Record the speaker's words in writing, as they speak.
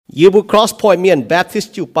Yêu bu Cross Point miền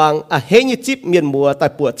Baptist chịu pang à hết như chip miền mùa tại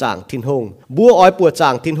bùa tràng thiên hùng bùa ói bùa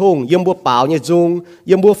tràng thiên hùng yếm bùa bảo như dung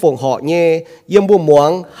yếm bùa phồng họ nhé yếm bùa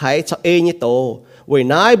muang hãy cho ê như tổ với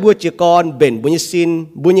nái bùa chỉ con bền bùa như xin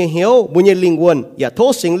bùa như hiếu bùa như linh quân ya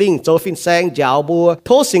thố sinh linh cho phin sang giáo bùa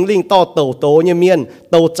thố sinh linh to tổ tổ như miền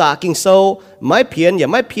tổ trả kinh sâu mái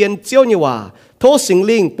phiền chiếu như hòa thố sinh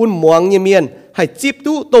linh bùn muang như miền hãy chip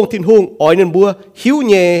tu tông thiên hùng ói nên bùa hiếu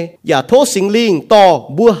nhẹ ya thố sinh linh to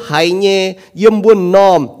bùa hay nhẹ yếm bùa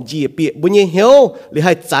nòm dì bịa bùa như hiếu li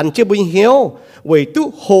hãy chán chế bùa như hiếu为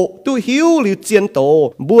tu好tu hiếu liu chiến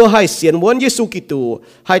tổ bùa hai xiên muốn Giêsu Kitô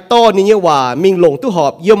hai to ni như hòa mình lồng tu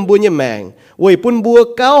họp yếm bùa như mèng为bùn bùa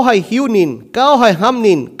cao hai hiếu nín cao hai ham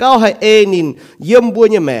nín cao hai ê nín yếm bùa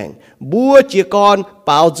như mèng bùa chỉ con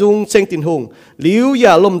bảo dung sinh tình hùng liu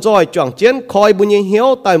ya lom joy chọn chiến khoi bùa như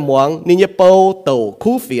hiếu tại muang ni như bầu tổ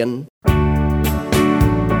khu phiền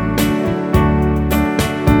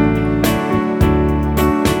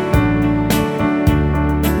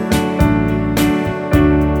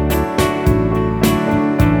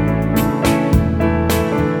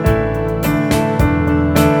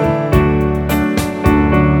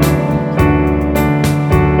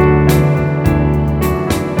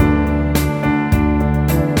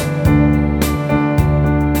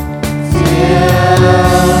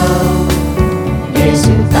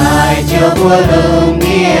bùa lùng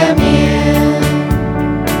nghĩa miền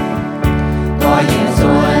có nhiều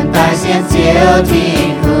ruộng tai xiên chiếu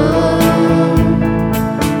thiên hùng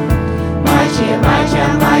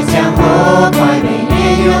mai chẳng hô coi về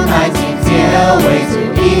nghe yêu hai chim chiếu về sự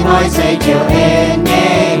đi nói xây chiều em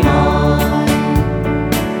nghe nói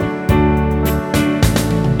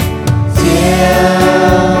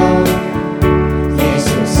chiều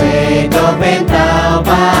Giêsu xây tổ bên tao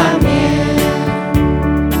ba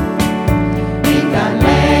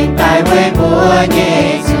với bùa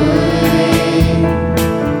nhẹ dưới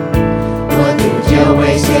bùa từ chiều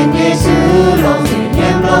về xiên Giêsu lòng gì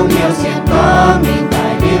em lòng nhiều xiên có mình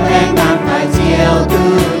tại điều em ngang tại chiều từ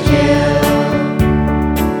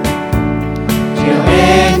chiều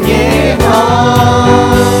em nhẹ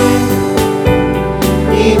hỏi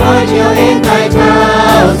đi hỏi chiều em tại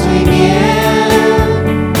thao suy miên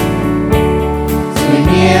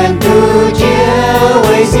từ chiều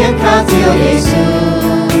về xiên khá chiều Giêsu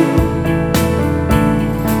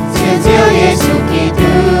Giêsu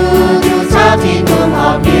Kitô tu sao thiên hùng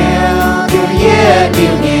họ yêu tu ye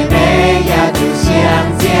điều nhẹ mẹ ya tu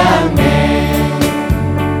xiang xiang mẹ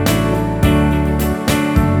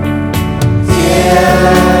chiều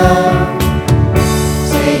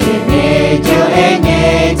xây nhẹ chiều em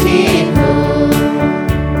nhẹ thiên hùng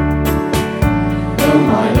luôn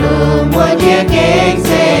hỏi luôn muốn ye keng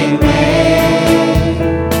sinh mẹ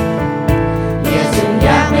Giêsu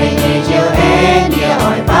ya mẹ nhẹ chiều em ye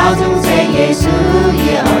hỏi bao dung Giêsu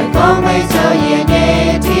ye hỏi con bây giờ ye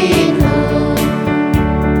nhẹ thiên hùng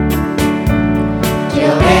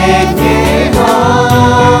chiều em nhẹ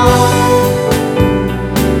hỏi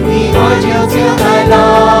đi hỏi chiều tại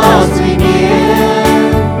lo suy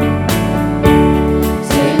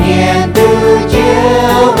miên từ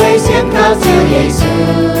chiều về xiên cao chiều Giêsu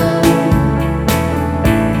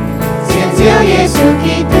Giêsu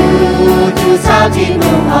Kitô tu sao thiên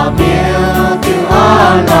hùng họ yêu tu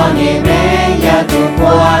on lo nhẹ mẹ ya tu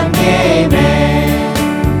quan nhẹ mẹ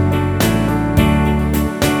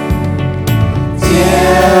chiều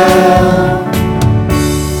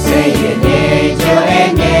xây nhẹ chiều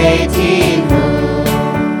em nhẹ thiên hùng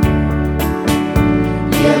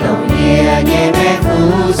yêu lòng nhẹ mẹ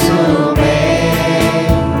phù su mẹ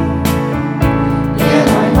yêu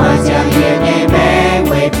hỏi chẳng nhẹ mẹ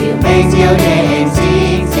quay phiêu mẹ chiều nhẹ em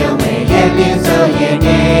xin chiều mẹ em liên sâu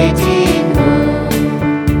nhẹ thiên hùng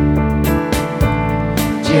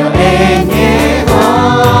chiều em nhẹ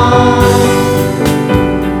hỏi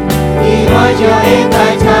đi hỏi chiều em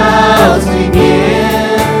tại thao suy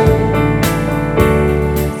miên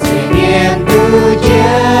từ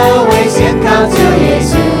chiều về xiên cao chiều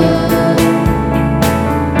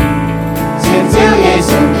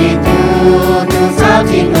Giêsu Kitô tu sao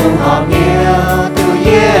thiên hùng họ yêu tu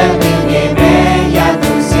ye điều nhẹ mẹ ya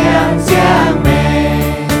tu xiang xiang mẹ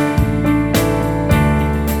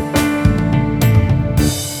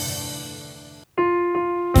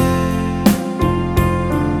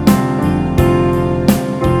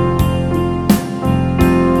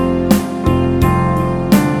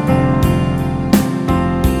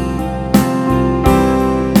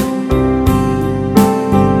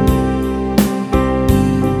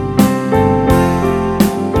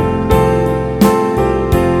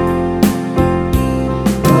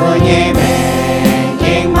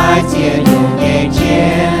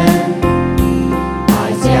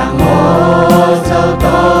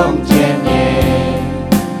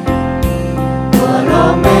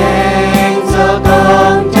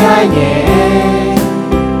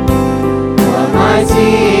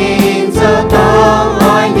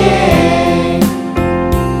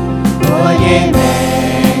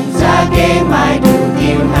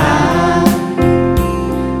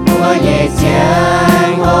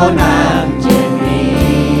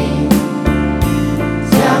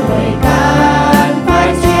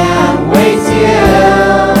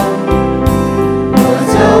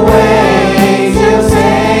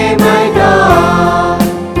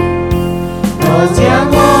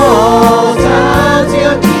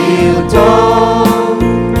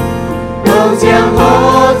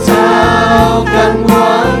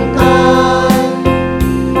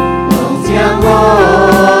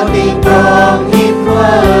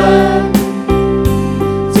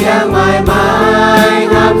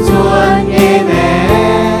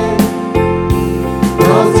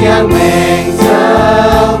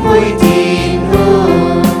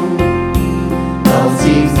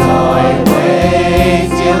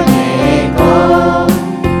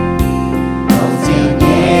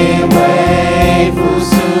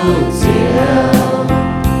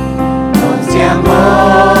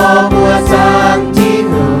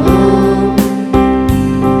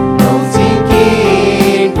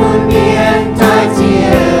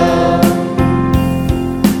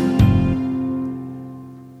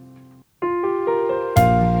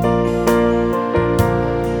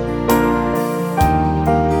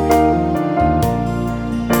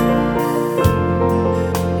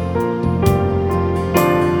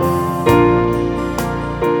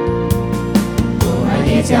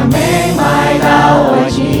chàng mến mai đau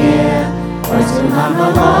ôi chia ôi sự ham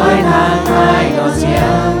mơ mối tháng hai con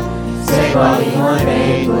xiang sẽ qua ý ngôi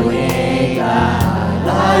bề của nhé cả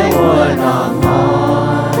lại mùa nòng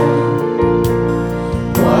mỏi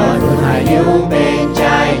mùa luôn hai nhung bên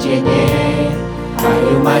trai trên nhé hai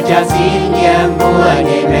nhung mà cha xin em mùa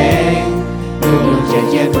nhé bên nhung nhung trên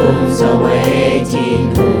chiếc cùng sâu ấy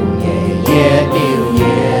chín cùng nhé yết yêu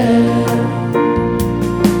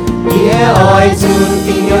ôi Chúa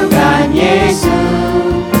tình yêu cả Giêsu,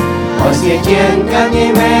 ôi sẽ chiến can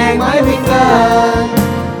nhé mẹ mãi vinh quang,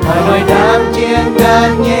 ôi nói đam chiến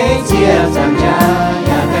can nhé chia rằng cha,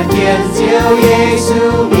 nhà can chiến siêu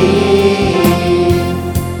Giêsu mi,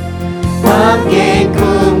 bám ghé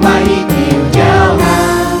cùng mai yêu chào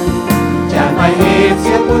hàng, chẳng phải hết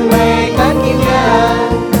siêu buồn mê can kim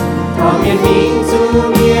gan, có miền minh du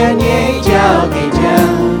miền nhé chào kề chào,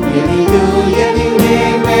 miền đi tu yên yêu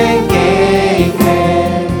nhé mẹ.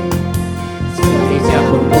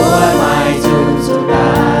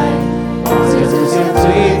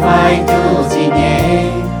 Phải tu gì nhé,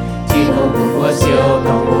 chỉ có của siêu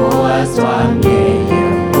cầu của xoan nhẹ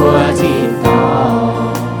của chín to.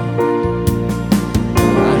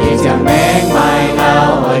 Để chẳng mến mai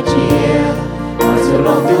nào ở chia, ở sự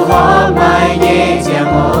lòng tu hóa mai nhé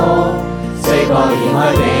chẳng mô, sẽ có ý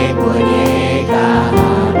hỏi về của nhé cả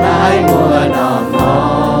lại mùa nòng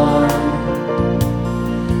mòn.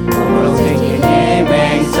 Một lòng sẽ nhé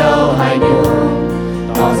men sâu hai nhung,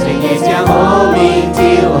 tỏ sẽ nhé chẳng mô mình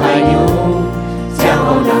tiêu hai nhung, chẳng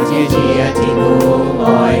không đang chia chia thì nung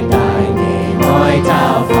ôi tại nghề ôi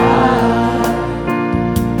thao phá.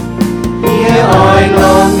 Nghĩa ôi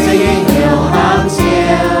lòng sẽ nhiều hàng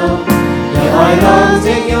siêu, nghĩa ôi lòng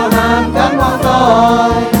sẽ nhiều hàng cắn mong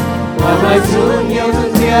tôi, ôi nói xuống nhiều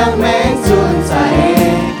thương riêng mến xuân dài,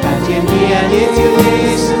 càng trên nghĩa đi chiêu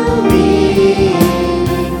Giêsu mi.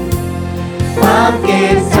 Pháp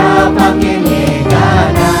kết sao pháp kết nhẹ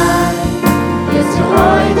cả nai,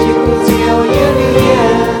 ôi chỉ cũng chiều yên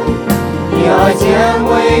yên, ôi chiang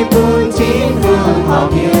quay buồn chín phương họ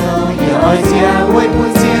kiều, ôi chiang quay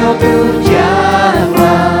buồn siêu tu chàng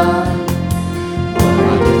vào,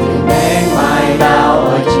 ôi từ bên mai đau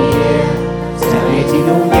ôi chia, sẽ chỉ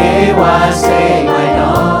đúng nhé qua sẽ ngoài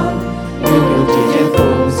đó, nhưng chỉ trên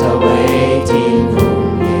phương sâu ấy chín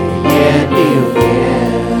cùng nhé yên yêu yên.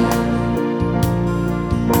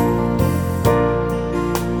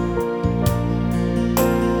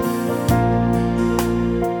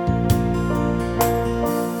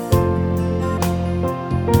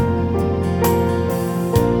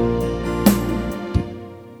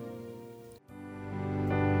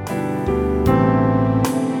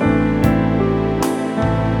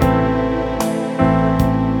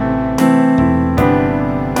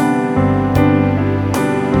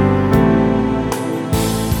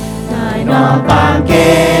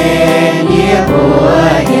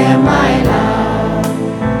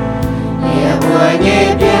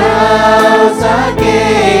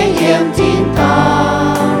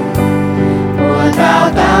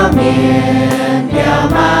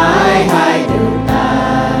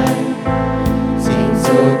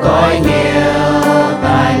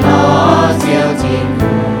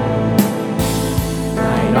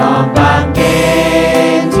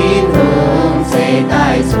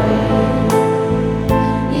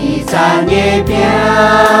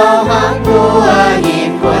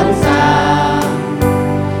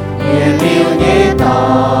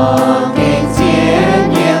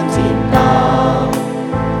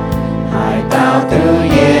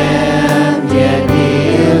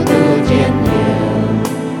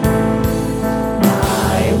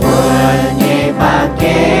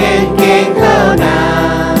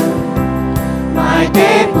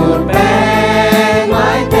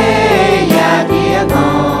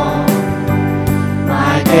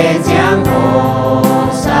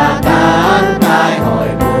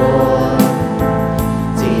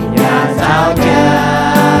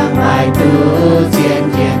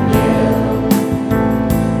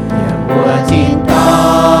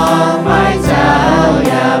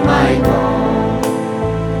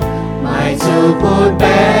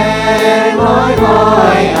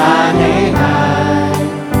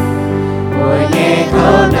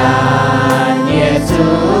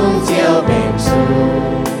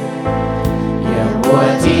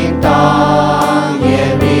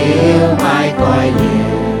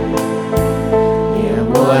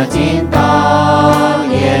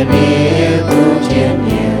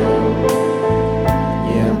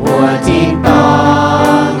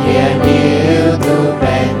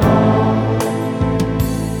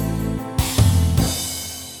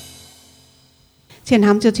 Triển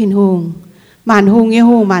hám cho Thiên Hùng màn hùng như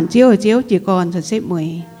hùng màn chiếu chỉ còn thật xếp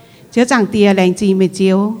mười chiếu chẳng tia lành gì mày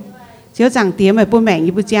chiếu chẳng tia mày buôn mẹ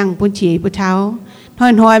như buôn chăng buôn chỉ buôn tháo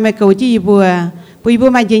hồi mày cầu chi bùa bùi bùa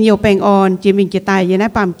mày nhiều bèn on chỉ mình chỉ tài như này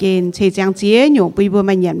bám kền chế chẳng chế nhung bùi bùa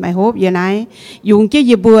mày nhận mày hốp như này dùng chế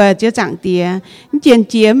như bùa chiếu chẳng tia chiến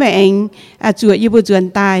chế mày anh chuột như bùa chuột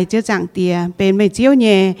tài chiếu chẳng tia bên mày chiếu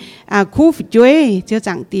nhẹ khu phật chuối chiếu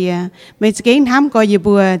chẳng tia mày kinh tham coi như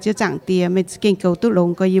bùa chiếu chẳng tia mày kinh cầu tu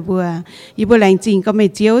lồng coi như bùa lành trình có mày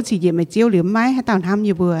chiếu chỉ gì mày chiếu liếm máy hay tao tham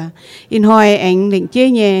như bùa in hồi anh định chế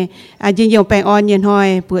nhẹ nhiều bèn on nhìn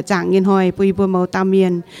hồi bùa chẳng nhìn hồi bùi bùa màu tam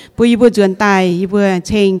miền bùi bùa chuột tài vừa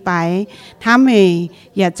chênh bài tham mày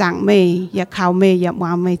ya chẳng mày ya khảo mày ya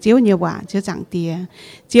mua mày chiếu nhiều quả chiếu chẳng tia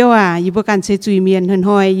chiếu vừa cần sẽ chui miền hơn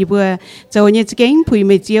hồi vừa châu như cái phùi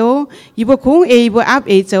mày chiếu vừa khung vừa áp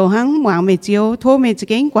châu hăng mua mày chiếu thô mày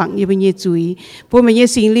cái quảng vừa như chui vừa mày như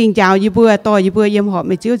sinh linh chào vừa to vừa yếm họ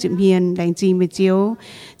mày chiếu chụp miền đánh gì mày chiếu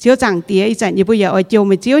chẳng tia chẳng vừa ya ở châu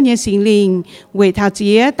mày chiếu như sinh linh quỷ thảo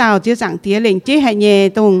chia tao chiếu chẳng tia lệnh chế hay nhẹ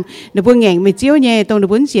tông nó vừa ngẹn mày chiếu nhẹ tông nó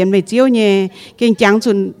vẫn xiên mày chiếu nhẹ kinh chẳng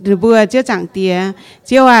chun nó vừa chiếu chẳng tia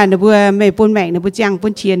chiếu nó vừa mày buôn mẹ nó vừa chẳng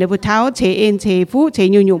buôn chiên nó vừa tháo chế en chế phú chế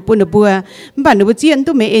nhung buôn nó vừa bản nó vừa chiên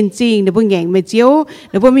tu mày en chinh nó vừa ngẹn mày chiếu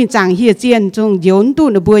nó vừa mình chẳng hiệt chiên trong vốn tu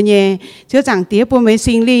nó vừa nhẹ chiếu chẳng tia buôn mày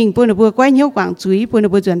sinh linh buôn nó vừa quay nhiêu quảng chuối buôn nó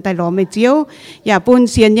vừa chuyển tay lò mày chiếu ya buôn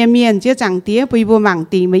xiên nhẹ miên chiếu chẳng tia bùi buôn mảng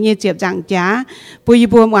tình mày nhẹ chẹp chẳng chá bùi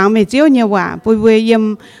buôn quảng mày chiếu nhẹ quả bùi buôn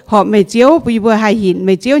yếm họ mày chiếu bùi buôn hai hình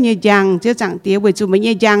mày chiếu nhẹ giang chiếu chẳng tia bùi chú mày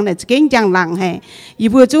nhẹ giang là kinh giang lặng hè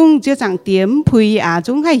vừa chúng chiếu chẳng tiếm phui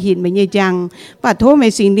chúng hay hiện mày nhẹ giang và thô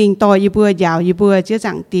mày sinh linh to vừa giàu vừa chiếu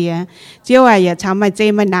chẳng tia chiếu ya chào mày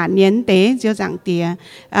chơi mày nạn niên tế chiếu chẳng tia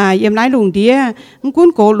yếm lái lùng đĩa cuốn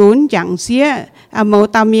cổ lún chẳng xía màu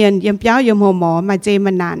tam miền yếm béo yếm hồ mỏ mày chơi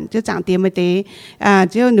mày nạn chiếu chẳng tia mày tế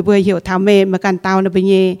chiếu nó vừa hiểu thảo mê mà cần tao nó bây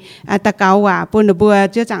nhẹ ta cáo buồn nó vừa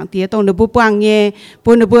chiếu chẳng tia tông nó bút quang nhẹ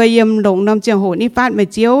buồn nó vừa yếm lồng năm trường hồ ní phát mày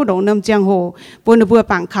chiếu lồng năm trường hồ buồn nó vừa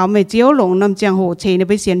bảng khảo mày chiếu lồng năm trường hồ chế nó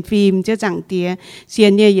bây xiên phim chiếu chẳng tia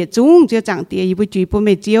xiên nhẹ ya chúng chiếu chẳng tia yếm chui buồn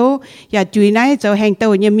mày chiếu ya chui này cho hành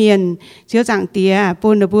tàu nhẹ miền chiếu chẳng tia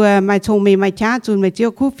buồn nó vừa mày trông mày chá chun mày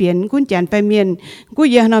chiếu khu phiến cuốn chén phải miền cú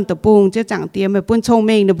giờ non tập bùng chiếu chẳng tia mày buồn trông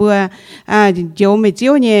mình nó vừa chiếu mày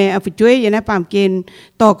chiếu nhẹ phải chui vậy này bám kền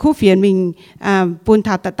tỏ khu phiến mình buồn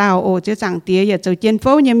thảo tao chiếu chẳng tia ya cho chén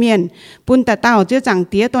phố nhẹ miền buồn tao chiếu chẳng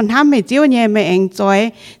tia toàn ham mày chiếu nhẹ mày anh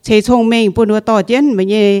chói chế trông mình buồn vừa tỏ chén mày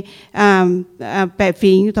nhẹ bẻ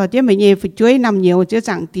phình tỏ chén mày nhẹ phải chui nằm nhiều chiếu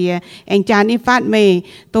chẳng tia anh cha đi phát mày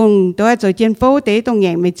tông tôi cho chén phố tế tông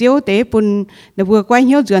nhẹ mày chiếu tế buồn nó vừa quay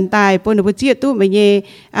nhiêu chuyển tài buồn nó vừa chia tu mày nhẹ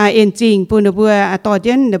yên trình buồn nó vừa tỏ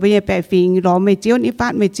chén nó vừa bẻ phình lò mày chiếu đi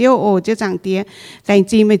phát mày chiếu chiếu chẳng tia thành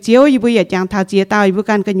chi mày chiếu như bây giờ chẳng thao chia tao vừa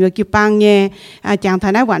can cái nhựa kịp băng nhẹ chẳng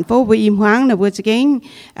thao nói quản phố vừa im hoang nó vừa cái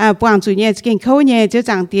quảng chủ nhẹ cái khâu nhẹ chiếu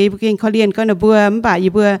chẳng tia vừa cái khó liền con nó vừa bà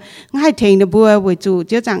vừa ngay thành nó vừa chủ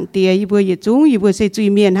chiếu chẳng tia vừa giờ chúng vừa xây chui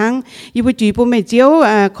miền hăng vừa chui bố mày chiếu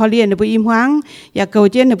khó liền nó vừa im hoang ya cầu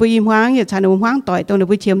trên nó vừa im hoang ya chăn nó hoang tỏi tôi nó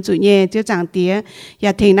vừa chiếm chủ nhẹ chiếu chẳng tia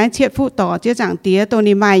ya thành nói chết phụ tỏ chiếu chẳng tia tôi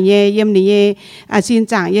đi mài nhẹ yếm nhẹ xin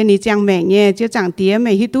chẳng yếm nhẹ chẳng mẹ nhẹ chiếu chẳng tia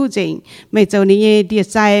mày hít tu chỉnh mày châu nhẹ điệt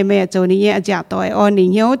sai mày châu nhẹ giả tỏi on nhẹ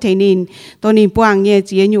hiếu thế nín tôi nín quang nhẹ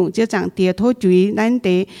chia nhung chiếu chẳng tia thôi chui đánh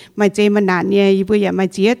tế mày chơi mà nạn nhẹ vừa ya mày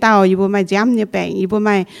chia tao vừa mày dám nhẹ bẹn vừa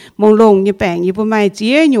mày mông lồng nhẹ bẹn vừa mày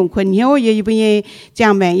chia nhung khuẩn hiếu vừa nhẹ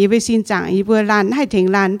chẳng mẹ vừa xin chẳng vừa lan hay thành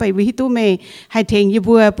lan bởi vì hít tu mày hay thành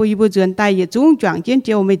vừa chuyển tay vừa chúng chọn chiến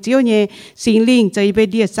chiều mày chiếu nhẹ sinh linh chơi về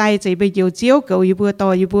địa sai chơi về chiều chiếu cầu vừa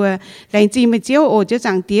to vừa đánh chi mày chiếu chiếu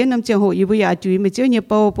chẳng tia năm chiều hội vừa ya chui mày chiếu nhẹ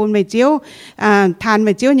bầu bồn mày chiếu than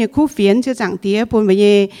mày chiếu nhẹ khu phiến chiếu chẳng tia bồn mày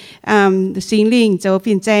nhẹ sinh linh chơi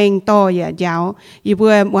phiền tranh to ya giáo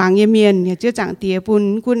vừa hoàng nhẹ miền chiếu chẳng tia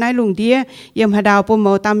bồn cuốn nái lùng đĩa yếm hà đào bồn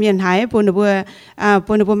màu tam miền hải bồn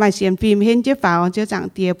vừa mày xiên phim hen chiếu pháo chiếu chẳng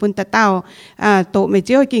tia bồn tao tổ mày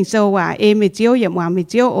chiếu kinh sâu mày chiếu yếm hoàng mày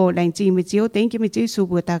chiếu đánh chi mày chiếu tính cái mày chiếu su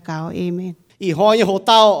bùa ta cáo amen. hỏi như hồ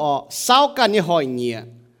tao sao cần như hỏi nhẹ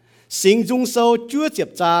sinh dung sâu chúa chụp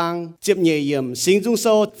trang chụp nhẹ yếm sinh dung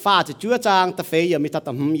sâu pha chụp chúa trang ta phê yếm ta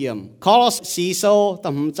tầm yếm Colos xí sâu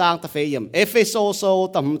tầm trang ta phê yếm Ephesos sâu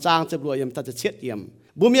tầm trang chụp lụa yếm ta chết yếm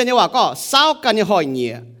bùa miệng như có sao cần như hỏi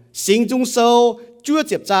nhẹ sinh dung sâu chúa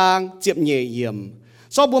chụp trang chụp nhẹ yếm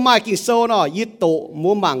sau bùa mai kinh sâu nó yết tổ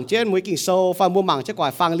mua mảng trên mới kinh sâu pha mua mảng trên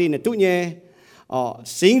quả phang lên này tụ nhẹ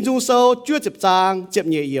sinh dung sâu chúa chụp trang chụp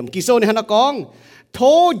nhẹ yếm kinh sâu này hắn nó con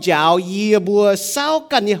thô giáo yê bùa sao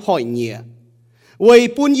cần như hỏi nhẹ vậy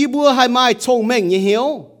bùn yê bùa hai mai trông mình như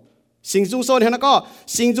hiếu sinh dung sâu này nó có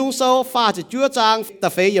sinh dung sâu pha chỉ chúa trang ta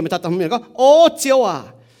phê giờ mình thật tầm mình có ô chiêu à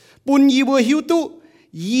bún y bùa hiếu tu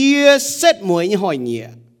ye xét muối như hỏi nhẹ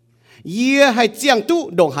ye hay chiang tu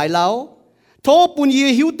đồng hải lão thô bún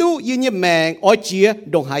ye hiếu tu ye như mèng oi chia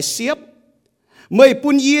đồng hải xếp mày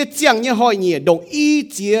bún ye chiang như hỏi nhẹ đồng y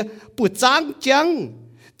chia bù trang chăng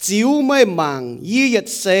chiếu mày màng ye yết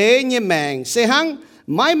xế như mèng xế hăng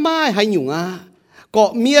mãi mãi hay nhung à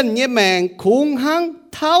có miên như mèng khung hăng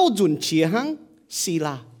thao dùn chia hăng xì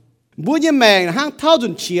la bún như mèng hăng thao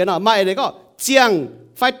dùn chia nó mày đấy có chiang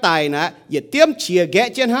phải tài nè, giờ tiêm chia ghé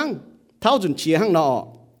trên hăng, tháo dùn chia hăng nọ.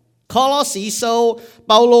 Colossae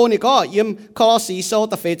Paulo này có, yếm Colossae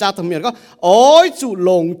ta phê ra thầm miền có, ôi chủ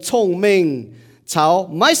lồng thông minh, cháu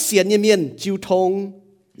mãi xiên như miền chiêu thông,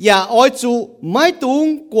 ya ôi chủ mãi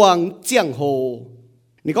tung quảng giang hồ.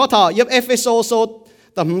 Này có thọ yếm Ephesos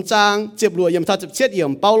tầm trang chụp lụa yếm ta chụp chết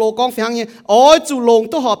yếm Paulo con phê hăng như, ôi chủ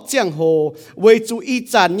lồng tôi họp giang hồ, với chủ y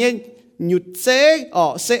chán như nhụt chế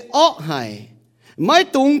sẽ óc hải. Mai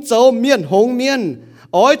tung châu miền hồng miền,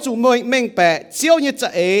 ôi chủ mình bè chiếu như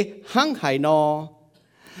thế hăng hải nó,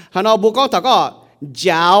 hà nó bố con ta có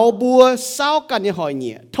giáo bùa sao cần như hỏi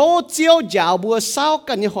nhỉ, thô chiếu giáo bùa sao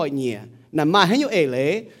cần như hỏi nhỉ, nằm mà hay như ấy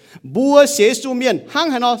lẽ, bùa xế su miền hăng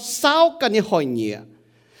hải nó sao cần như hỏi nhỉ,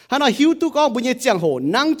 hà nó hiếu tu con bùa như giang hồ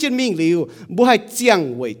năng trên mình liu, bùa hay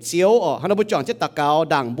giang với chiếu hà nó bùa chọn chết tạc cao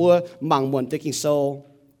đảng bùa mang muôn tới kinh sâu,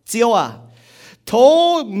 chiếu à.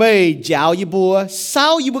 Thô mày giáo y bùa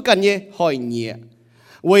sao y bùa cần nhé hỏi nhẹ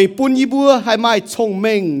vậy bún y bùa hay mai thông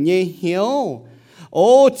minh nhé hiểu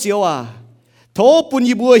ô chiếu à thô bún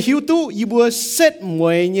y bùa hiếu tu y bùa xét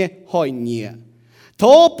muối nhé hỏi nhẹ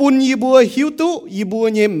thô bún y bùa hiếu tu y bùa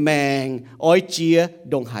nhé mèng oi chia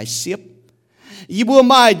đồng hải xếp y bùa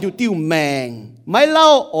mai du tiêu mèng mai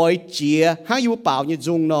lau oi chia hang y bùa bảo nhé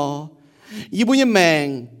dung nó y bùa nhé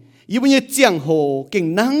mèng y bùa nhé giang hồ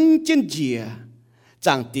kinh năng trên dìa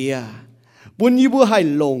chẳng tia buồn y bùa hay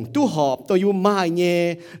lồng tu họp tôi y mai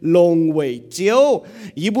nhé lồng quẩy chiếu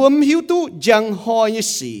y bùa hiếu tu chẳng hỏi như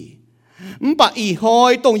gì bà y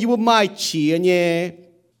hỏi tông y bùa mai chia nhé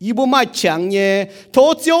y bùa mai chẳng nhé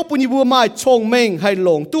thô chiếu buồn y bùa mai thông minh hay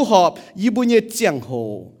lồng tu họp y bùa nhé giang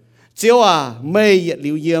hồ chiếu à mây yết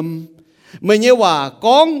liu yếm mây nhé hòa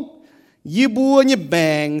con y bùa nhé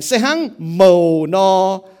bèng sẽ hăng màu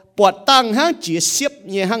nó bọt tăng hang chỉ xếp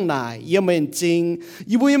như hang này yếm mình chính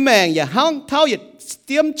y bùi mèng ya hang thao yết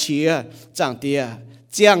tiêm chia chẳng tia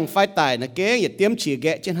chẳng phải tài nó kế yết tiêm chia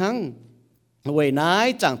ghé trên hang vậy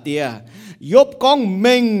nãy chẳng tia yốp con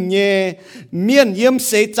mình nhé miền yếm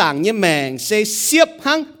sẽ chẳng như mèng sẽ xếp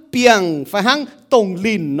hang piang phải hang tông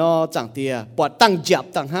lìn nó chẳng tia bọt tăng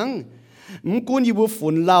dẹp tăng hang cuốn y bùi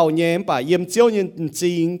phun lau nhé bà yếm chiếu như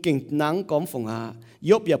chính kinh nắng có phồng à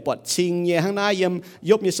yốp ya bọt chinh nhé hang nãy yếm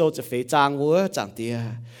yốp như sâuจะphải trang vua chẳng tia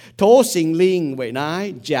thô sinh linh vậy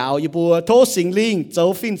nãy giáo y bùa thô sinh linh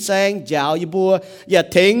châu phiên sang giáo y bùa ya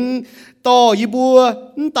thính to y bùa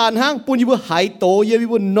tàn hang bùn y bùa hải tổ y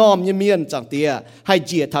bùa nòm như miền chẳng tia hay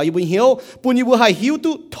diệt thảo y bùa hiếu bùn y bùa hay hiếu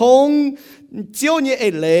tu thông chiếu như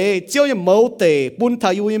ấy lệ chiếu như mẫu tề bùn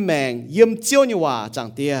thảo y bùa mèng yếm chiếu như hòa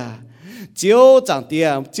chẳng tia chiếu chẳng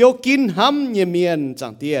tia chiếu kín hâm như miền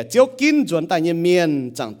chẳng tia chiếu kín chuẩn tại như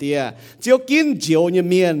miền chẳng tia chiếu kín chiếu như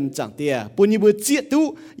miền chẳng tia bùn như bùa chiết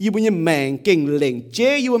tu y bùa như mèng kinh lệnh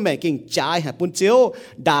chế y bùa mèng kinh trái hả bùn chiếu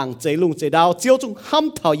đàng chế lùng chế đào chiếu chung hâm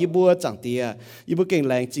thảo y bùa chẳng tia y bùa kinh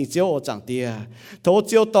lệnh chính chiếu chẳng tia thô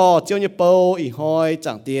chiếu to chiếu như bầu y hoi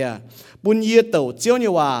chẳng tia bùn y tẩu chiếu như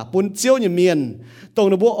hòa bùn chiếu như miền tổng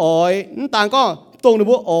nó bùa ói tàng có tông nó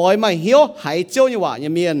bố ỏi mà hiếu hải chiếu như vậy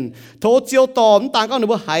miền thô chiếu tòm tàng con nó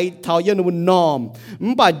bố hải thảo yên nó bố nòm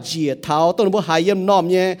bà dìa thảo tông nó bố hải yên nòm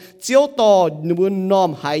nhé chiếu tò nó bố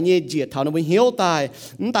nòm hải nhé dìa thảo nó bố hiếu tài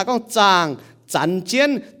tàng con chàng chắn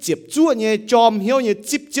chiến chếp chuột nhé chòm hiếu nhé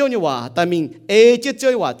chip chiếu như vậy tại mình chiết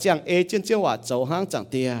chiếu như vậy chẳng chiết chiếu vậy dấu hang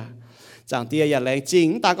chẳng tia ya leng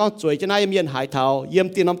chính tàng con chuối cho nay miền hải thảo yếm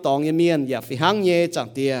tiền năm tòng miền ya phi hang nhé chẳng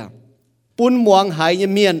tia bún muang hải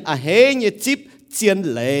miền hé nhé chip chiến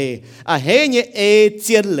lệ hé nhé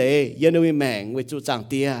chiến lệ yên nuôi mèng với chú chẳng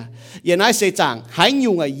tia yên ai sẽ chẳng hãy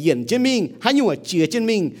nhung yên trên mình hãy nhung chia trên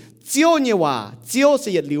mình chiếu như hòa chiếu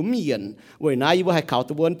sẽ yên liễu miền với nãy yêu hay khảo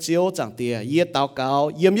tu buôn chiếu chẳng tia yên tao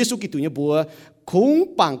cao yếm Giêsu Kitô như bùa khung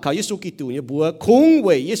bằng khảo Giêsu Kitô như bùa khung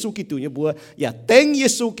về Giêsu Kitô như bùa ya tên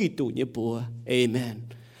Giêsu Kitô như bùa amen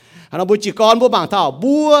nó bùa chỉ con bùa bằng thảo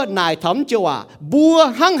bùa nài thấm chiếu hòa bùa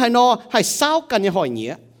hăng hay no hay sao cần như hỏi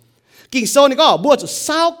nhé kinh sâu này có bùa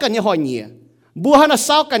sao cần như hỏi nhỉ bùa hắn là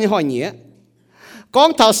sao cần như hỏi nhỉ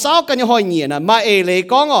con thảo sao cái hỏi nhỉ nè mà lấy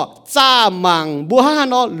con cha màng bùa ha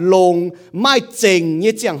nó lồng mai chỉnh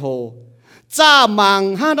như giang hồ cha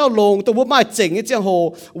màng ha nó lồng tôi bùa mai chỉnh như giang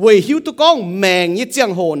hồ vì hiếu tôi con mèng như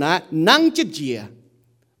giang hồ nè năng chết gì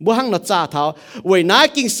bùa hăng nó cha thảo vì nãy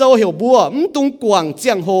kinh sâu hiểu bùa tung quảng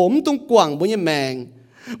giang hồ tung quảng bùa như mèng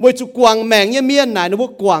vì chú quảng mèng như miên này nó bùa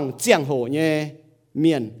quảng giang hồ như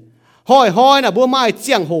miên hỏi là bùa mai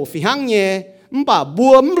giang hồ phi hăng như bà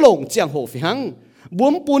bùa lồng giang hồ phi hăng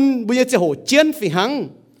buông bún bây giờ giang hồ chiến phi hăng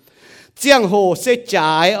giang hồ sẽ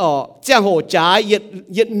trái giang hồ trái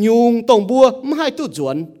yết nhung tông bua hai tu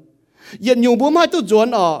chuẩn yết nhung bua hai tu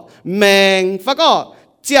chuẩn mèng phát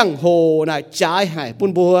giang hồ này trái hải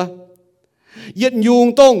bún bua yết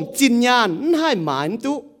nhung tông chín nhan hai mảnh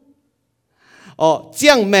tu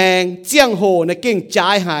giang mèng giang hồ này kinh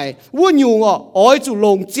trái hải vua nhung ỏi chủ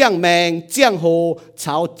lồng giang mèng giang hồ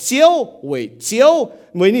cháo chiếu với chiếu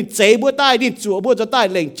mới nhìn chế bữa tai nhìn chúa bữa cho tai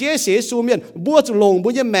lệnh chế xế su miền bữa cho lồng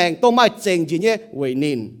bữa như mèng tô mai chèn gì nhé với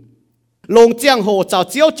nhìn lồng giang hồ chào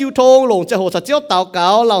chiếu chiếu thông lồng giang hồ chào chiếu táo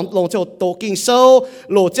cáo lồng giang hồ tổ kinh sâu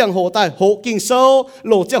lồng giang hồ tai hộ kinh sâu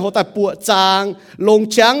lồng giang hồ tai bùa tràng lồng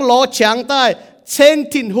trắng ló trắng tai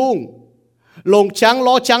trên thìn hùng lồng trắng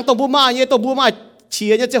ló trắng tông bùa mai nhé tông bùa mai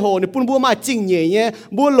chia nhé giang hồ này bùa mai chinh nhẹ nhé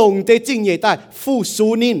bùa lồng tê chinh nhẹ tai phu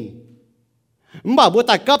su nín mà bữa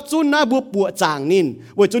tại cấp chun na bữa chàng nín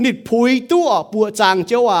bữa chun nít phơi tu bữa chàng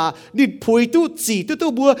cháu nít phơi tu chỉ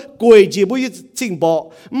tu bữa quỳ chỉ bữa chỉnh bỏ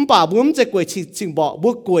mà bữa mình quỳ chỉnh bỏ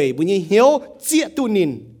bữa quỳ bữa như hiếu chia tu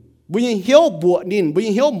nín bữa như hiếu bữa nín bữa như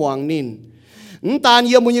hiếu muang nín tàn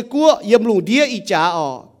yếm bữa như cua yếm lùng đĩa y chả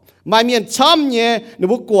mai miền chăm nhé nó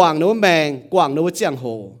bữa quảng nó mèng quảng nó giang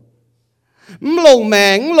hồ lồng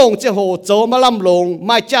mèng lồng giang hồ châu mà làm lồng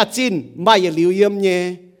mai cha chín mai liu yếm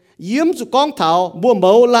nhé yếm chú con thảo bùa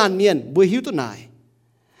mẫu lan miền bùa hiếu tu nải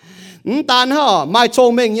tàn mai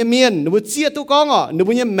trông mình như miền nó bùa chia tu con nó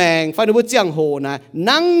bùa như mèng phải nó bùa giang hồ này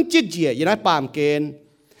năng chết dịa như này bàm kên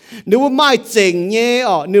nó bùa mai chỉnh nhé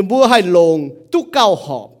nó bùa hay lồng tu cao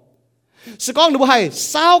họp sự con nó bùa hay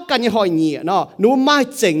sao cần như hỏi nhẹ nó bùa mai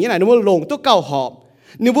chỉnh như này nó bùa lồng tu cao họp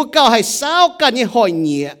nó bùa cao hay sao cần như hỏi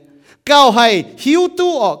nhẹ cao hay hiếu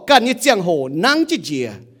tu cần như giang hồ năng chết dịa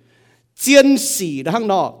chiến sĩ đó hăng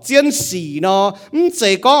nó chiến sĩ nó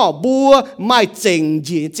chỉ có bùa mai chỉnh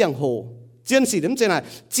gì giang hồ chiến sĩ điểm thế này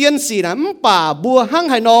chiến sĩ là bà bùa hăng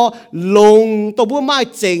hay nó lồng tổ bùa mai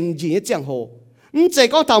chỉnh gì giang hồ chỉ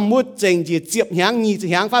có thằng mua chỉnh gì tiếp hàng nhị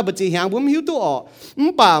hàng phải bật hàng bùa hiếu tu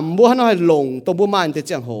bà bùa nó hay lồng tổ bùa mai để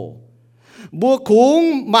giang hồ bùa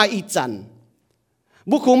khung mai y chăn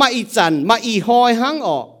bùa khung mai y chăn mai y hoi hăng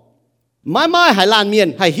mai hay lan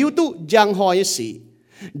miền hay hiếu tu giang hoi sĩ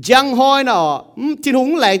giang hoi nọ thiên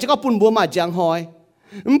hùng lạnh cho có bùn bùa mà giang hoi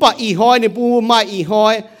bà y hoi này bùa mà y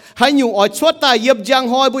hoi hay nhung ở chốt tai yếm giang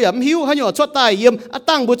hoi bùa yếm hiu hay nhung ở chốt tai yếm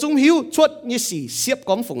tăng bùa trung hiu chốt như xì xếp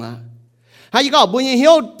cóm phồng hay có bùa như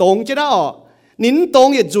hiu tông chứ đó nín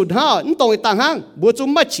tông yết rụt nín tông yết tăng hang bùa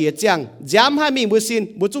trung mà chia giang giám hai mình bùa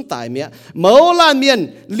xin bùa trung tài mía mẫu lan miền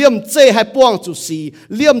liêm chê hay buông chủ xì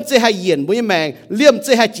liêm chê hay yển bùa như mèng liêm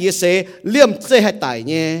chê hay chia sẻ liêm chê hay tài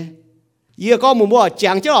nhé giờ có một mùa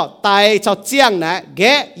chẳng cho tài cho giang này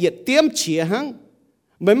ghé yết tiêm chia hăng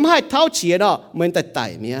mình hay tháo chia đó mình tại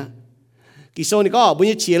tài mía kỳ sau này có bây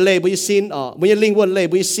giờ chia lệ bây giờ xin bây giờ linh quân lệ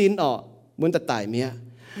bây giờ xin mình tại tài mía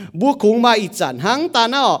bùa khung mai chản hăng ta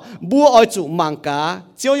nó bùa ở chủ mang cá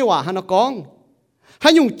chiếu như hòa hắn nó con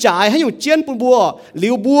hay dùng trái hay dùng chiên bùn bùa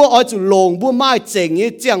liu bùa ở chủ lồng bùa mai chỉnh như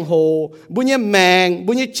giang hồ bùa như mèng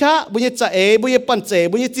bùa như cha bùa như cha ế bùa như pan chè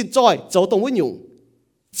bùa như chín choi cháu tông với nhung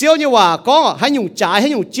chiếu như hòa có hay dùng trái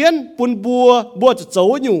hay dùng chiên bùn bùa bùa cho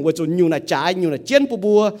cháu nhung và cho nhung là trái nhung là chiên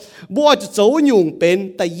bùa bùa cho cháu nhung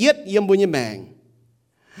bên tay yết yếm bùa như mèng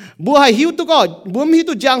bùa hay hiếu tu có bùa hiếu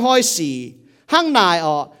tu giang hoi xì hang nài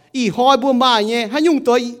y hoi bùa mai nhé hay dùng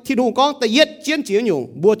tới thì hùng con tay yết chiên chiếu nhung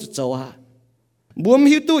bùa cho cháu bùa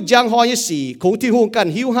hiếu tu giang hoi như xì không thì hùng cần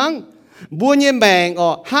hiếu hang bùa như mèng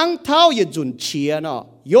hang thao yết dùn chia nó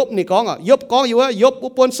yop này con yop con yêu yop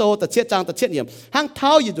upon so ta chết trang ta chết niệm hang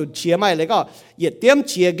thao yết dùn chia mai lấy có yết tiêm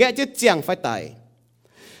chia ghé chứ giang phải tài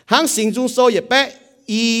hang sinh dung so yết bé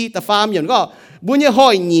y ta phàm nhận có bùa như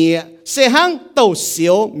hỏi nhẹ sẽ hang tàu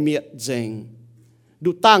xíu miệt dình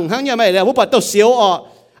đủ tăng hang như mày là bùa tàu xíu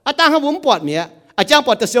tăng hang bùa bọt miệt giang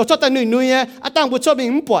bọt tàu xíu cho ta nuôi nuôi nhé tăng bùa cho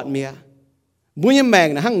mình bọt miệt bùa như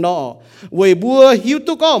mèng là hang nọ vậy bùa hiếu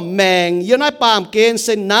tu có mèng như nói pàm kên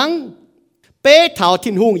sen nắng bế thảo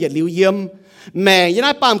thiên hùng yết liu yếm mèng như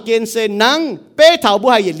nói pàm kên sen nắng bế thảo bùa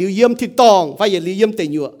hay yết liu yếm thiên tòng phải yết liu yếm tề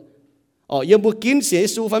nhựa yếm bùa kín xế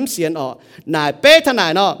su phấm xiên nài bê thân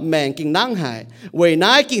nài nó mèn kinh năng hải vậy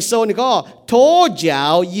nái kinh sâu này có thố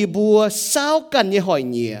giáo y bùa sao cần như hỏi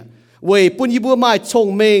nhỉ vậy bùn y bùa mai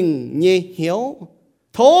thông minh như hiếu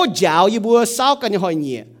thố giáo y bùa sao cần như hỏi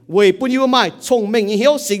nhỉ vậy bùn y bùa mai thông minh như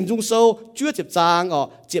hiếu sinh dung sâu chưa chụp trang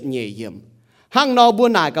chụp nhẹ yếm hang nó bùa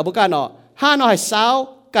nài cả bùa cả nó ha nó hay sao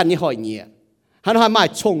cần như hỏi nhỉ ha nó hay mai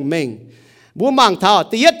thông minh bùa mang thảo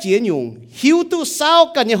tiết chế nhung hiếu tu sao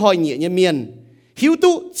cần như hỏi nhỉ như miền hiếu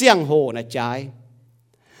tu giang hồ là trái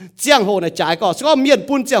giang hồ là trái có miền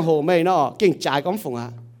bún giang hồ mày nó kinh trái có phụng à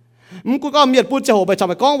cũng có miền bún giang hồ mày chồng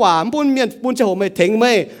mày con hòa miền bún giang hồ mày thỉnh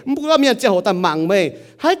mày cũng có miền giang hồ tầm mạng mày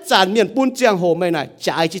hãy chán miền bún giang hồ mày này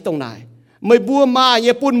trái chỉ tông này mày bùa mà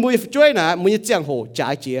như bún mùi chơi này mùi giang hồ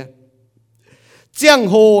trái chia giang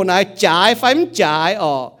hồ này trái phải trái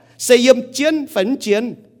xây yếm chiến phấn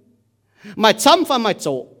chiến mày chăm phải mày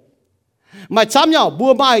chỗ mày chăm nhau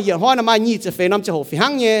bùa mai hiện hoa là mai nhịจะ phải nămจะhồ phải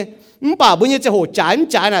hăng nhé bà bữa nhéจะhồ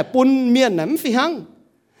trái này bún miên này phải hăng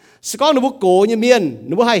sẽ có nó bố cố như miên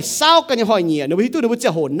nó bố hay sao cái như hỏi nhỉ nó bố hít tu nó bốจ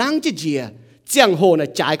ะhồ năng chứ gì giang hồ này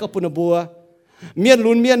trái có bún nó bùa miên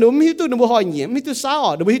luôn miên nó hít tu nó bố hỏi nhỉ hít tu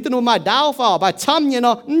sao nó bố hít tu nó mai đau phao bà chăm nhé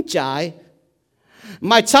nó trái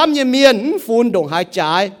mày chăm như miên phun đồng hai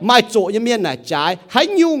trái mày chỗ như miên này trái hãy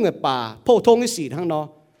nhu người bà phổ thông cái gì thằng nó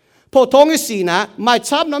phổ thông cái gì nè mai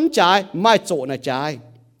chăm nắm trái mai chỗ là trái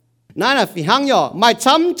nãy là phi hăng nhở mai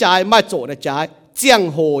chăm trái mai chỗ là trái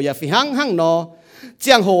giang hồ ya phi hăng nó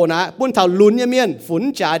giang hồ nè buôn thảo lún như miên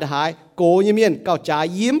phun trái đã hái cố như miên cào trái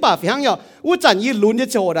yếm bà phi hăng nhở u chẳng y lún như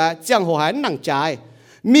chỗ đã giang hồ hái nặng trái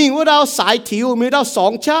mình u đào sải thiếu mình đào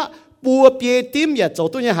sóng chá bùa bia tím ya chỗ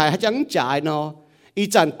tôi như hái chẳng trái nó y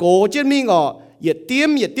chẳng cố chứ mình ya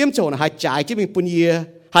tím chỗ là hái trái chứ mình bún ye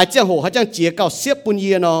hãy giang hồ hãy giang chia cao xếp bún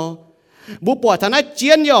ye nó bố bỏ thằng ấy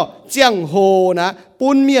chiến yo giang hồ nè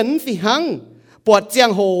bún miến phi hăng bỏ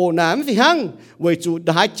giang hồ nè phi hăng với chủ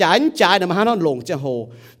hãy trái nè mà hắn nó lồng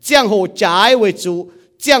giang hồ trái với chủ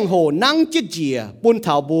giang hồ năng chết gì bún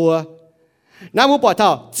thảo bùa nè bố bỏ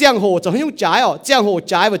thảo giang hồ cho những trái giang hồ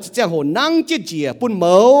trái với giang hồ năng chết gì bún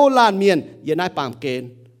mẫu lan miền hiện nay bằng kén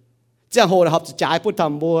giang hồ là học trái bún thảo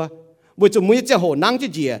bùa với chủ muốn giang hồ năng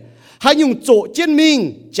chết gì hãy dùng chỗ chiến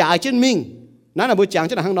minh trái chiến minh nãy là bữa chẳng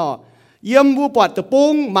cho là hăng nọ yếm bùa bọt tập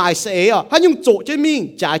bông mài sễ hãy dùng chỗ chiến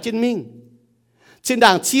minh trái chiến minh trên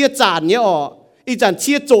đảng chia chản nhé ý chản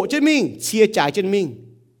chia chỗ chiến minh chia trái chiến minh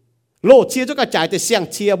lộ chia cho cả trái để sang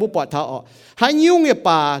chia bùa bọt thọ hãy dùng cái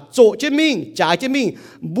bà chỗ chiến minh trái chiến minh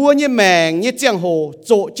bùa như mèng như giang hồ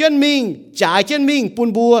chỗ chiến minh trái chiến minh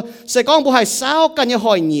bùn bùa sẽ con bùa hay sao cả như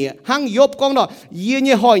hỏi nhỉ hăng yốp con nọ yên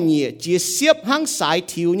như hỏi nhỉ chỉ xếp hăng sải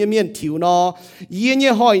thiếu như miền thiếu nó yên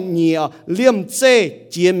như hỏi nhỉ liêm chê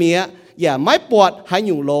chia míaอย่าไม่ปวดให้ห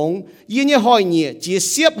ยุ่งหลงยี่เนี่ยหอยเนี่ยจีเ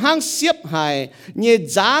สียบห้างเสียบหายเนี่ย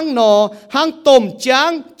จางนอห้างต้มจา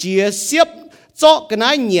งจีเสียบเจาะกันไหน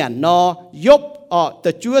เหนียนนอยบแต่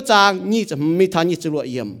จั่วจางนี่จะมีทางนี่จะรวย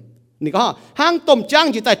เยี่ยมนี่ก็ห้างต้มจาง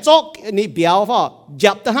จีแต่เจาะนี่เบียวพ่อ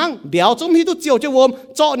จับแต่ห้างเบียวจงมีตัวเจียวจะวม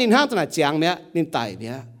เจาะนี่ห้างตัวไหนจางเนี่ยนี่ไตเ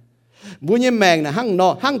นี่ยบุญเนี่ยแมงนะห้างนอ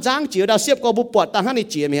ห้างจางจีดาวเสียบก็บุปผาต่างห้างนี่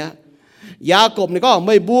เจียเนี่ยยากบนี่ก็ไ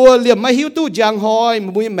ม่บัวเหลี่ยมไม่หิวตู้จางหอยไม่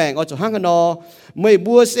บุญแมงเอาจากห้างกันนอไม่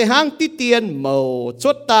บัวเสห้างติเตียนเมาช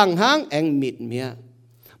ดต่างห้างแองมิดเมีย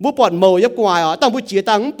บุปผาเมายับกวายตั้งบุจี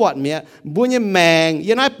ต่างปอดเมียบุญแมง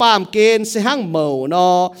ยันไอ้ปามเกณฑ์เสห้างเมานอ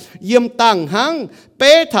เยี่ยมต่างห้างเ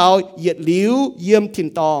ป้เท้าเหยียดลิ้วเยี่ยมถิ่น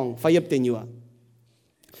ตองไฟเยี่ยมเตียนอยู่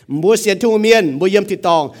บัวเสียนทุ่งเมียนบัวเยี่ยมถิ่นต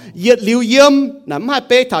องเหยียดลิ้วเยี่ยมน้ำให้เ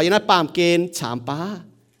ป้เท้ายันไอ้ปามเกณฑ์ฉามป้า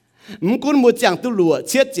กุนมัวจังตุลัวเ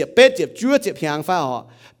ชียดเจ็บเป๊ะเจ็บจั่วเจ็บหางฟ้า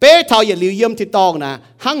เป๊ะเท่าอย่าลิวเยี่ยมที่ตองนะ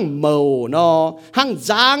หั่งเมาเนาะหั่ง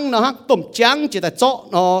จางเนาะหั่งต้มจังจะแต่เจาะ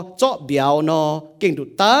เนาะเจาะเบียวเนาะเก่งดุ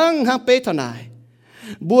ตั้งหั่งเป๊ะเท่าไหน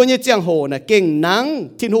บัวเนี่ยเจียงโหนะเก่งนัง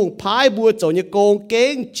ทิ้งหงพายบัวโจเนี่ยโกงเก่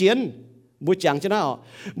งเจียนบัวจังจะน่า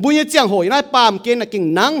บัวเนี่ยเจียงโหยังได้ปามเก่งนะเก่ง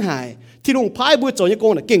นังหายทิ้งหงพายบัวโจเนี่ยโก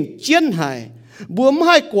งนะเก่งเจียนหายบัวไ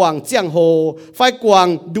ม่กวางเจียงโหไฟกวาง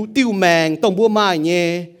ดูติวแมงต้องบัวไม้เนี่ย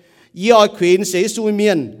ยอยขวินเสสุเมี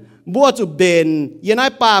ยนบัวจุเบนยันไอ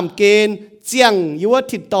ปามเกณฑ์เจียงยัว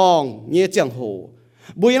ทิดตองเงี้ยเจียงโห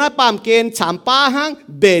บุยันไอปามเกณฑ์ฉามป้าห้าง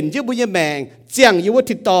เบนเยบุยแมงเจียงยัว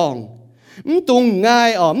ทิดตองตุงง่าย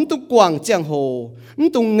ตุงกวางเจียงโห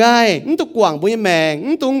ตุงง่ายตุงกวางบุยแมง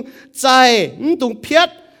ตุงใจตุงเพียด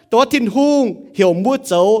ตัวทินหุงเหี่ยวมัวโ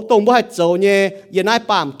จตรงบัวให้โจเนี่ยยันไอ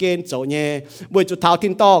ปามเกณฑ์โจเนี่ยบัวจุดเท้าทิ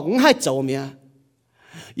นตองให้โจเมีย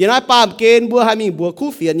ยันไอปามเกณฑ์บัวให้มีบัวคู่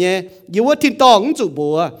เฟียนเนี่ยยัวทินตองจุบั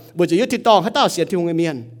วจะยุทินตองให้เต้าเสียนทิงเมี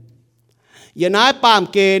ยนยันไอปาม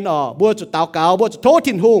เกณฑ์บัวจุดเต้าเก่าบัวจุดโท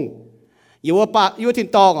ทินหุง yêu pa yêu thiên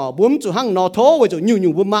tong bướm chủ hang nó thố với chủ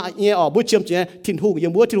nhiều bướm mạ nhẹ bướm chiêm chuyện thiên hùng yêu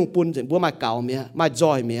bướm thiên hùng pun chuyện bướm mai cào mía mai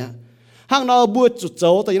joy mía hang nó bướm chủ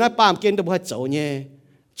dấu tại nay pam kiên được bướm dấu nhẹ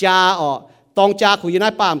cha tong cha của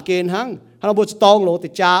nay pam kiên hang nó bướm tong lỗ thì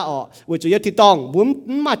cha với chủ yêu thiên tong bướm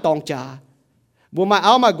mai tong cha bướm mai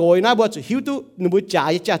áo mai gối nay bướm chủ hiu tu bướm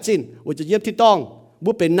cha chín với chủ yêu thiên tong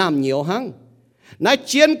bướmเป็นน้ำnhiều hang nãy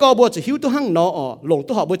chiến có bữa chỉ hiếu tu hăng nó lồng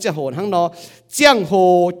tu họ bữa giang hồ hăng nó giang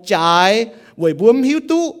hồ trái với bướm hiếu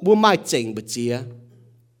tu bướm mai chỉnh bữa chia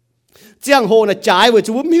giang hồ là trái với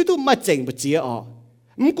chú bướm hiếu tu mai chỉnh bữa chia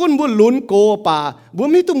quân bướm lún cổ bà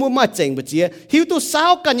bướm hiếu tu bướm mai chỉnh bữa chia hiếu tu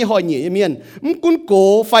saoกันnhư hỏi nhỉ miền quân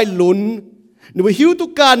cổ phải lún nếu hiếu tu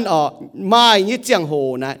กันmai như giang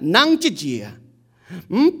hồ này năng chỉ chia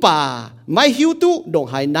bà mai hiếu tu đồng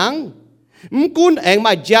hải năng quân anh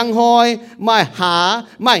mà giang hoi mà há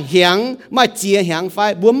mà hiang mà chia hiang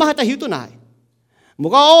phải bữa mai ta hiểu tu này một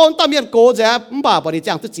cái ta miền cố giờ bà bảo đi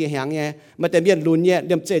giang tu chia hiang nghe màแต่miền lùn nhẹ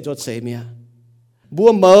đem chơi cho sấy mía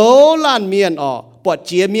bữa mớ lan miền bọt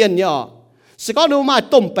chia miền nhá sẽ có đâu mà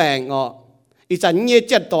ต้มแป้งอีจันเงี้ยเ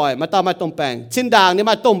จ็ดต่อยมาตามมาต้มแป้งชิ้นด่างนี่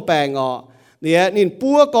มาต้มแป้งเนี่ยนินปั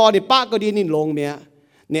วกอนี่ป้าก็ดีนินลงเมีย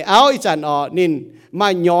เนี่ยเอาอีจันนินมา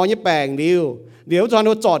ย่อนี่แป้งดิวเดี๋ยวตอนเร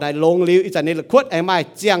าจอดได้ลงลิ้วอีจันนี่ละขวดไอ้ไม้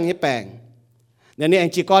เจียงนี่แปลงเนี่ยนี่เอง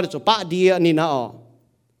จีก็จะปะดีนี่นะ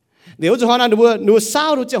เดี๋ยวตอนนั้นหนูเศร้า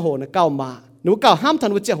หนูเจ้าโหนะเก่ามาหนูเก่าห้ามทัน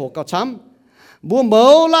หนูเจ้าโหเก่าช้ำบัวเมา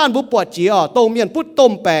ล้านบัวปวดจีต้มเมียนพุทต้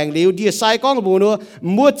มแปลงลิ้วดีไซน์ก้องบัวหนู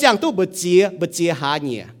บัวเจียงตู้บัวเจียหาเ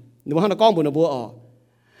นี่ยหนูห้องก้องบัวหนูบัว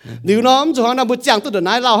เดี๋ยวน้องตอนนั้นบัวเจียงตู้เดินไหน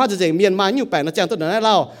เล่าห้าจะเจียงเมียนมาอยู่แปลงนะเจียงตู้เดินไหนเ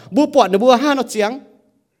ล่าบัวปวดหนูบัวห้าหนูเจียง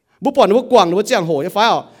บัวปวดหนูบัวกวางหนูบัวเจียงโหยังไฟ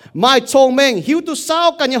mai chong meng hiu tu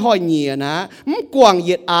saoกันยังหอยเหนียนะกวางเห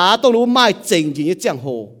ยียดต้องรู้ไม่จริงจริงจังโห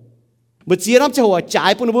บจีน้ำจะหัวจ่า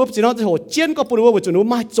ยปุ่นบัวจีน้ำจะหัวเจียนก็ปุ่นบัวบจีน้ำ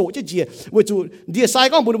ไม่โจจะเจียบจูเดียไซ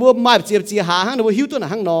ก็ปุ่นบัวไม่เจียหาหังบัวหิวตัวหน้า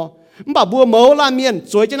หังนอบ่บัวเมาลาเมียน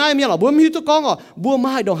สวยจะน่าเมียนหรอบัวหิวตัวก้องบัวไ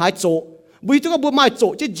ม่ดองหายโจบัวตัวก็บัวไม่โจ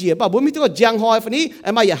จะเจียบ่บัวมีตัวก็ยังหอยฟันนี้ไอ้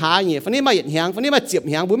ไม่อย่าหาเนี่ยฟันนี้ไม่หยัดหางฟันนี้ไม่เจียบ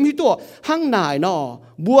หางบัวมีตัวหังหน่ายนอ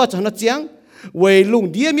บัวจะน่าเจียงเวลุง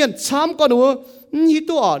เดียเมียนช้ำก็หนูนี่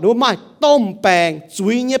ตัวหนูไม้ต้มแป้งจุ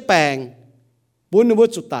ยเนี่ยแป้งบัวหนูบัว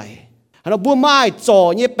จุดไตเราบัวไม้จ่อ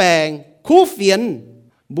เนี่ยแป้งคู่เฟียน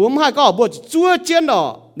บัวไม้ก็บัวจั่วเจียน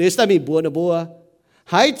เดี๋ยวจะมีบัวนะบัว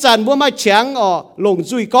หายจันบัวไม้แข็งลง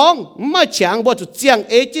จุยก้องไม้แข็งบัวจุดเจียง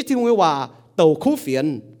จิที่มึงว่าเต่าคู่เฟียน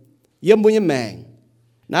เยี่ยมบัวเนี่ยแมง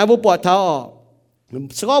นายบัวปวดเท้า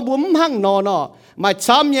สก็บัวมั่งนอนไม้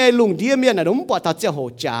ช้ำเนี่ยลุงเดียเมียนหนูปวดเท้าเจ้าหัว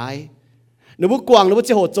ใจหนูบัวกวางหนูบัวเ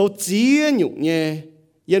จ้าหัวโจเจียนอยู่เนี่ย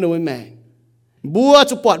ยังหนูไม่แมงบัว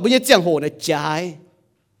จุปอดบัวเนี่ยเจียงหัวในใจ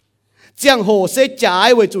เจียงหัวเสียใจ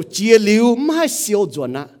ไว้จุเจียลิวไม่ให้เสียวจวน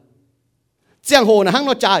นะเจียงหัวนะฮังเ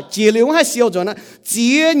ราจ่ายเจียลิวไม่ให้เสียวจวนนะเจี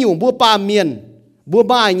ยอยู่บัวปลาเมียนบัว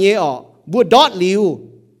บ้าเนี่ยบัวดอดลิว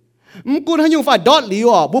กูท่านอยู่ฝ่ายดอดลิว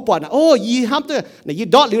บัวปอดนะโอ้ยี่ห้ามตัวเนี่ยยี่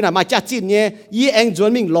ดอดลิวนะมาจัดจีนเนี่ยยี่เองจวน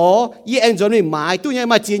มิงล้อยี่เองจวนมิงหมายตู้เนี่ย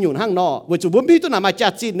มาเจียอยู่ห้างนอไว้จุบัวพี่ตัวน่ะมาจั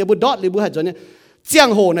ดจีนเนี่ยบัวดอดลิวบัวให้จวนเนี่ยเจียง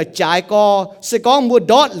หัวนะจ่ายก็เสกองบัว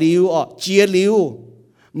ดอดลิวเจียลิว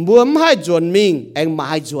บัวไม่ให้จวนมิงเองหมา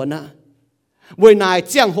ยจวนนะเวนาย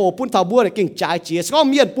เจียงโหปุ่นเท่าบัวเนี่ยเก่งจ่ายเจียก็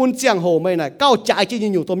เมียนปุ่นเจียงโหไม่น่ะเก้าจ่ายจี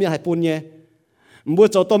นอยู่ตัวเมียนให้ปุ่นเนี่ยบัว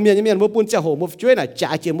โจตัวเมียนเมียนบัวปุ่นเจียงโหบัวช่วยน่ะจ่า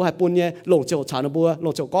ยเจียงบัวให้ปุ่นเนี่ยลงเจียวชาวนบัวล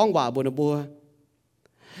งเจียวก้องว่าบัวนะบัว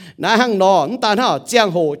นายห้างนอตาเท่าเจียง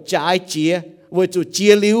โหจ่ายเจียเวจูเจี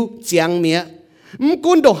ยลิวเจียงเมีย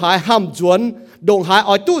กุนดงหายห้ามจวนดงหาย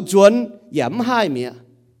อ้อยตู้จวนอย่าไม่ให้เมีย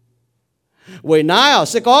เวนาย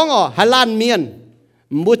เสกองให้ล้านเมียน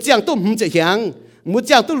บัวเจียงตุ้มจะเหียงมูเ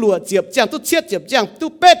จียงตู้หลัวเจียบเจียงตู้เชียดเจียบเจียงตู้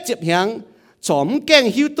เป็ดเจียบหางฉอมแกง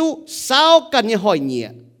หิวตู้เศร้ากันยี่หอยเหนีย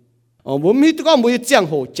บัวมีตู้ก็มูเจียง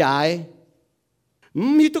โหใจ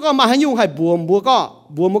มีตู้ก็มาให้ยุ่งให้บัวมั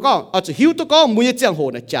นก็เอาจะหิวตู้ก็มูเจียงโห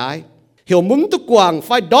นะใจเหี่ยวมุ้งตู้กวางไฟ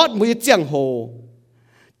ดอดมูเจียงโห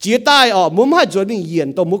เจียใต้มุ้งให้จวนนิ่งเยียน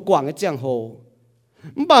ตัวมูกวางให้เจียงโห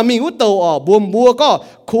บ่ามีอุตโตบัวก็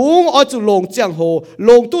คุ้งจุลงเจียงโหล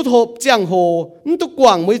งตู้ทบเจียงโหตู้กว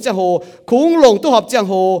างมือเจียงโหคุ้งลงตู้หอบเจียง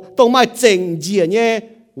โหตรงมาเจงเจียเนี่ย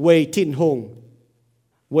เวทินหง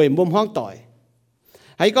เวมุมห้องต่อย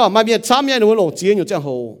ให้ก็มาเมียนซ้ำเนี่ยหนูลงเจียอยู่เจียงโห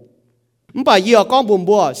บ่าเยี่ยก้อง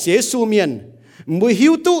บัวเสียสูเมียนมือหิ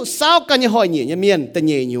วตู้สาวกันยี่หอยเนี่ยเมียนแต่เ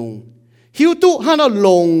นียยุงหิวตู้ฮันเอาล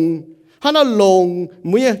ง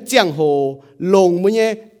มือเจียงโหลงมือ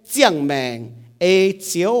เจียงแมงเ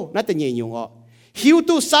จียวนั่นแต่เนียยุงหิว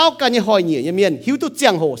ตู้สาวกันยี่หอยเนี่ยเมียนหิวตู้เจีย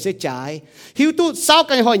งโหเสียใจหิวตู้สาว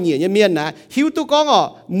กันยี่หอยเนี่ยเมียนนะหิวตู้ก้อง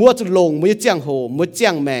มัวจะลงมือเจียงโหมือเจีย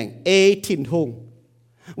งแมงทินหง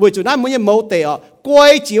với chủนั้นmuốn mẫu tệ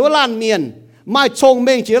quay chiếu lan miền mai trông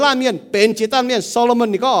mình chiếu lan miền bên chiếu tan miền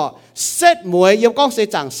Solomon này có xét muối yêu con sẽ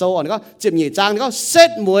chẳng sâu này có chìm nhị trang này có xét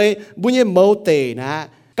muối muốn mẫu tệ nè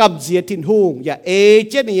cầm diệt thiên hùng và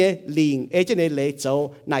chết này liền chết này lấy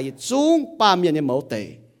châu này chúng ba miền như mẫu tệ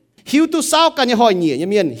hiếu tu sao cả như hỏi nhỉ như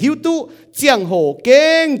miền hiếu tu giang hồ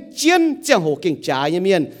kinh chiến giang hồ kinh trái như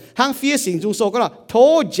miền hàng phía sinh dung số có là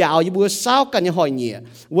thô giáo như bữa sao cả như hỏi nhỉ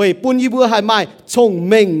về bún như bữa hai mai thông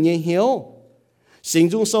minh như hiếu sinh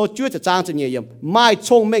dung số chưaจะจ้างจะnhỉ mai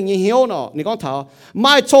thông minh như hiếu nọ你讲thảo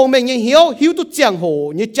mai thông minh như hiếu hiếu tu giang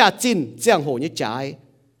hồ như trả chín giang hồ như trái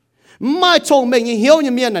mai thông minh như hiếu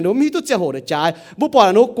như miền này nó hiếu tu giang hồ để trái bố bỏ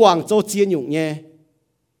là nó quảng châu chiến nhung nhé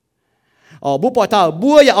bố bỏ thảo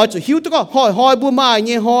bùa ya ở chỗ hiếu tức có hỏi bùa mai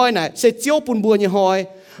như hỏi này sẽ chiếu bùn bùa như hỏi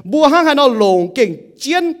bùa hang hay nó lồng kinh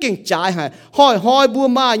chiến kinh trái hay hỏi bùa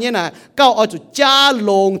mai như này cao ở chỗ cha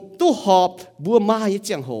lồng tu họp bùa mai như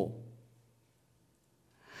giang hồ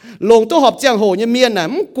lồng tu họp giang hồ như miền này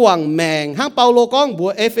quảng mèng hang Paulo con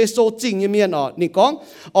bùa Epheso chính như miền nị con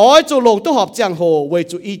ở chỗ lồng tu họp giang hồ về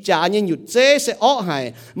chỗ y trả như nhụt dễ sẽ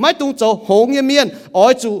hay mấy tung chỗ hồng như miền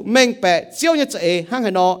ở chỗ mèng bẹ chiếu như thế hang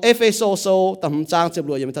hay nó Epheso sâu tầm trang chụp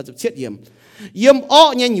lụa như ta chụp chết yếm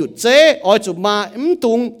ở như nhụt dễ ở chỗ mà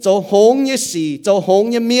tung chỗ hồng như xì chỗ hồng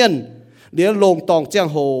như miền để lồng tòng giang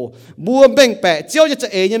hồ bùa mèng bẹ chiếu như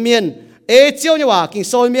thế như miền chiếu nhưว่าkinh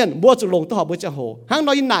soi miền bùa chủ lồng tu học bùa giang hồ hang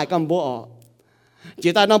nói nải cầm bùa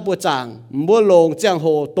chỉ ta năm bùa chàng bùa lồng giang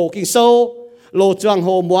hồ tổ kinh sâu lồng giang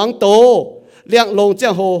hồ muang tổ liang lồng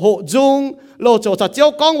giang hồ hộ dung lồng chỗ thật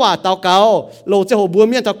chiếu con hòa tao cao lồng giang hồ bùa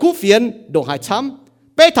miền thật cú phiền đồng hải chấm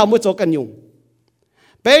bé thảo mua chỗ cần dùng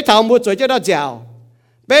bé thảo mua chỗ cho nó dẻo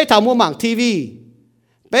bé thảo mua mảng tivi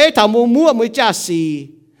bé thảo mua mới trả xì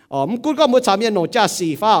cũng có mua chả miền nổ trả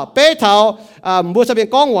xì phao bé thảo mua chả miền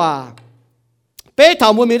con hòa bé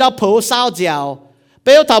thảo mua mi đào phô sao dẻo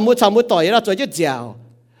bé thảo mua tỏi ra rồi chứ dẻo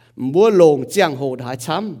mua lồng giang hồ đại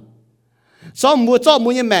chấm sau mua cho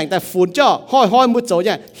mua như mèng tại phun cho hỏi mua chỗ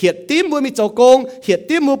nhỉ hiện tím mua mi chỗ công hiện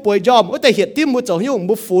tím mua bồi giòm ở đây hiện tím mua chỗ nhung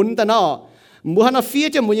mua phun ta nó mua hắn nó phía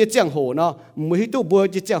cho mua như giang hồ nó mua hít tu mua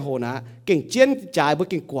như giang hồ nè kinh chiến trái với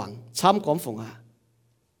kinh quảng chấm có phòng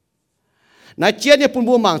nãy chiến như phun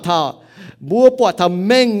mua mảng thảo bùa bỏ thầm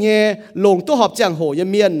mênh nhé lồng tu họp giang hồ như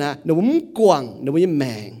miền nè nó quảng nó như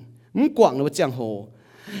mèng quảng nó giang hồ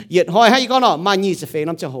yết hỏi hay con nó mà nhị sẽ phê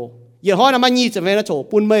năm giang hồ yết hỏi là mà nhị sẽ phê nó chỗ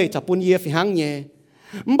pun mây chả pun ye phi hăng nhé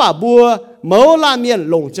bà bùa mẫu lan miền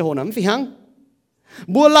lồng giang hồ nắm phi hăng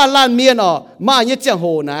bùa lan miền mà như giang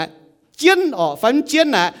hồ nè chiến phán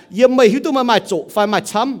chiến nè yếm mây hiếu tu mà chỗ phải mà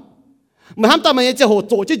chấm mà hắn ta mà như hồ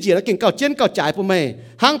tổ chứ gì là kinh cao chiến cao trái của mày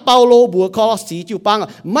hang Paulo bùa Colossi chịu băng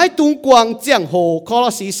mấy tung quang giang hồ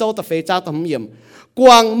Colossi sâu tập phê cha tầm yểm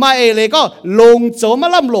quang mai này có lồng chỗ mà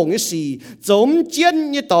làm lồng cái gì giống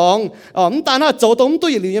chiến như tòng ta nó chỗ tống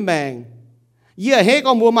tôi liền như mèng giờ hết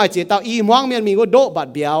con mua mai chỉ tao y hoang miền mình có độ bạt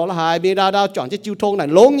béo là hai bên đào chọn cái chiêu thông này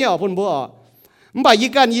lông nhở phun bùa bà y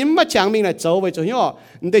can yếm mà chẳng mình này chỗ về chỗ nhở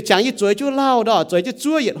để chẳng y chuối chú lao đó chuối chú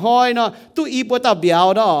chuối yết hoi nó tu y bùa tao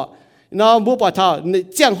béo đó nó mua bỏ thảo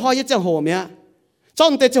giang hoa với giang hồ mẹ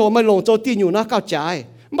trong tết hồ mà lồng châu tiền nhiều nó cao trái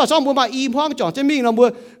mà trong mua mà im hoang chọn cho mình nó mua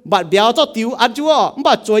bạt béo cho tiêu ăn chúa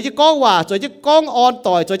mà chuối chứ con hòa chuối chứ con on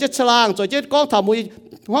tỏi chuối chứ slang chuối chứ con thảo mùi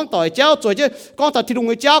hoang tỏi chéo chuối chứ con thảo thịt đùng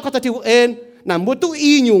người chéo con thảo thịt ên nà mua tu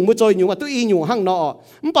y nhung mua chuối nhung mà tu y nhung hăng nọ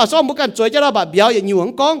mà trong mua cần chuối cho nó bạt béo vậy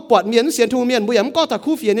nhung con bọt miến xiên thu miến mua yếm con thảo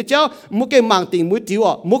khu phiền như chéo mua cái màng tình mua tiêu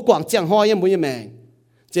mua quảng giang hoa như mua như mèng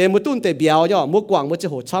chế mua tuôn tề béo cho mua quảng mua chế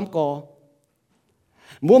hồ chăm co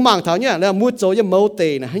mua mảng thảo nhá là mua chỗ như mẫu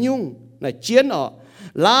tề này hay nhung này chiến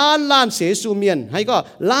lan xế su miền hay có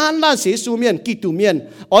lan xế su miền kỳ tù miền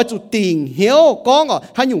ở chỗ tình hiếu con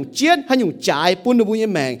hay nhung chiến hay nhung trái bún được bún như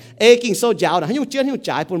mèng kinh sâu giáo này hay nhung chiến hay nhung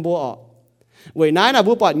trái bún bùa vậy nãy là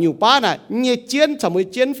bùa bỏ nhiều pa này như chiến chả mới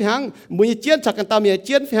chiến phi hăng mới như chiến chả cần tao mới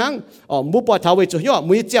chiến phi hăng mua bỏ thảo về chỗ nhá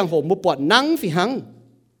mới giang hồ mua bỏ nắng phi hăng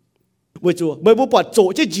vậy chỗ mới bùa bỏ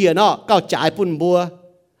chỗ chứ gì nó cao trái bún bùa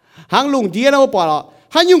hăng lùng dia nó bỏ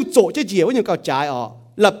hắn dùng chỗ chứ gì với những cao trái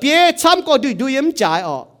là bia chăm có đuôi yếm trái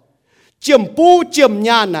chiêm pu chiêm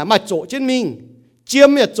nhàn mà chỗ trên mình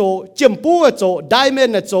chiêm là chỗ chiêm pu là chỗ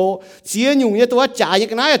diamond là chỗ chia dùng như tôi trái như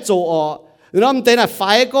cái này là chỗ nó tên là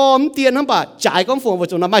phải có tiền không bà trái có phồng vào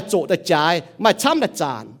chỗ nào mà chỗ là trái mà chăm là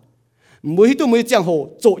chán mới tôi mới giang hồ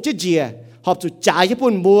chỗ chứ gì học chỗ trái chứ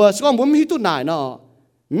buồn bùa có muốn mới tôi này nó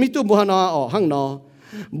mới tôi mua nó hăng nó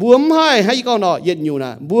buông hai hay con nọ yết nhiều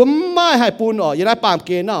nè buông mai hai pun nọ yết lại bám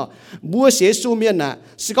kê nọ bua xế su miên nè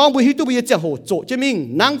sĩ con bua hít tu bua chàng hồ chỗ cho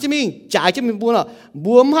mình năng cho mình trái cho mình buông nọ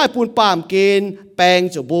buông hai pun bám kê bèn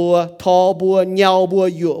cho bua thò bua nhau bua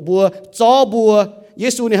dụ bua gió bua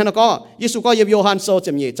Giêsu này hắn có Giêsu có yêu Yohan sâu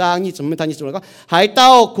chấm nhẹ trang như chấm mình thanh Giêsu nó có hãy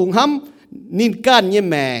tao cùng hâm nín can như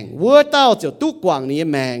mèng vua tao chiều tú quảng như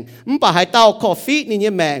mèng bà hãy tao coffee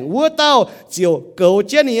như mèng vua tao chiều cầu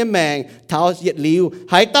chết như mèng tháo diệt liu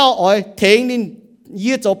hãy tao ỏi thèn nín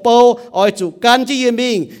yết cho bầu ỏi chủ can chứ yết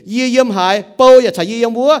mình yết yếm hãy bầu ya chạy yết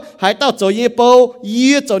yếm vua hãy tao cho yết bầu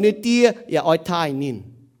yết cho nín tia ya ỏi thai nín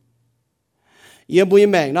yếm bùi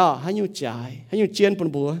mèng nó hãy nhu trái hãy nhu chiên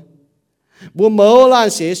bùn bùa bùa mẫu lan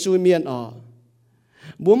xế xuôi miền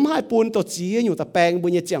bùa hai bùn tổ chí nhiều ta bèn bùa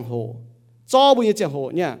như chẳng hồ cho bùa như chẳng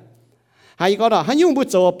hồ nha hay có đó hay nhung bùa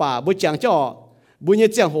cho bà bùa chẳng cho bùa như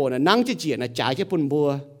chẳng hồ là năng chỉ chuyện là trái cái bùn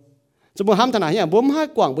bùa cho bùa ham thằng này nha bùa hai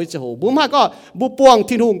quảng bùa chẳng hồ bùa hai có bùa buông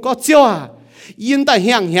thiên hùng có chiêu yên tại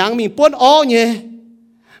hàng mình buôn ó nhé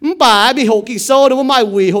bà bị hộ kinh sâu đâu mai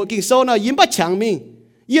quỳ hộ kinh sâu nào yên bắt chẳng mình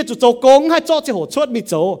yên cho công hay cho hồ suốt mình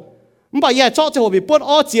cho bà giờ cho hồ bị buôn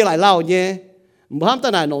ó chia lại lao nhé bùa ham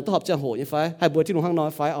thằng này nông tập chẳng hồ như phải hay bùa thiên hùng hăng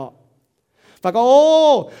nói phải và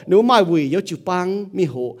có nếu mai quỳ yếu chịu băng mi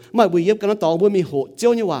hộ mai quỳ yếu cái nó tòng bùa mi hộ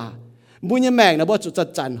chiêu như hòa bùa như mèng là bùa chủ chặt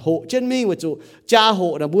chặn hộ trên mình và chủ cha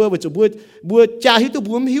hộ là bùa bùa cha hiếu tu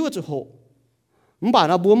bùa hiếu chủ hộ bảo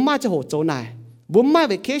là bùa mai cho hộ chỗ này bùa mai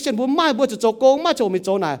vacation bùa mai bùa chủ công mai cho mình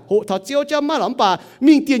chỗ này hộ thảo chiêu cho mai lắm bà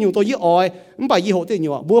mình tiền nhiều tôi yếu ỏi bà yếu hộ tiền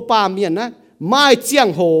nhiều bùa ba miền á mai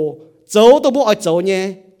chiang hộ chỗ tôi bùa ở chỗ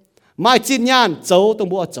nhé mai chín nhan chỗ tôi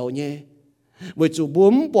bùa ở chỗ nhé với chủ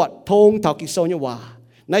bướm bọt thông thảo kinh sâu như hòa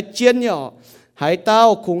nói chiên nhỏ hãy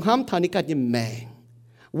tao cùng hám thảo ní cả như mèng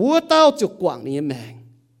vua tao chụp quảng như mèng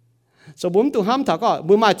số bướm tụ hám thảo có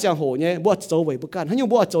bướm mai chàng hổ nhé bọt châu với bướm can hắn nhung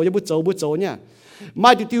bọt châu như bướm châu nhá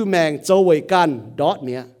mai tiêu mèng châu với can đót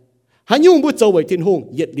mía hắn nhung bướm châu với thiên hùng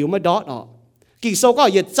nhiệt liu mới đót ọ kinh sâu có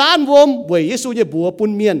nhiệt chán vôm với Giêsu như búa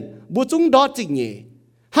bún miên búa chúng đót chỉnh nhỉ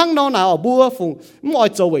hăng nó nào ở búa phùng mọi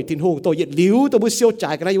châu với thiên hùng tôi nhiệt liu tôi búa siêu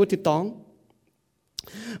trái cái này yêu thịt tóng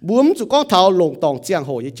bướm chủ con thảo lồng tòng chiang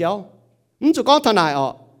hồ như chéo chủ con thằng này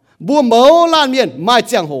bùa mẫu lan miền mai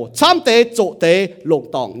chiang hồ chăm tế chỗ tế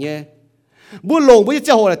lồng tòng nhé bùa lồng bùa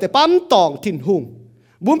chiang hồ là tế bám tòng thìn hùng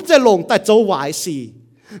bướm chế lồng tại chỗ vải xì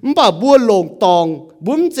bà bùa lồng tòng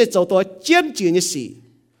bướm chế chỗ tôi chiên chữ như xì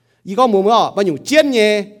ý con muốn bao nhiêu chiên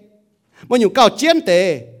nhé bao nhiêu cao chiên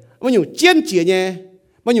tế bao nhiêu chiên chữ nhé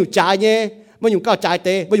bao nhiêu trái nhé bao nhiêu cao trái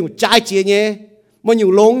tế bao nhiêu trái chữ nhé bao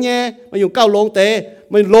nhiêu lông nhé bao nhiêu cao lông tế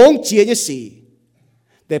mình lông chia như xì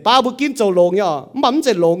để ba bữa kiến châu lông nhá mắm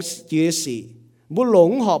sẽ lông chia xì bữa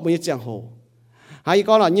lông họ bây giờ chẳng hồ hay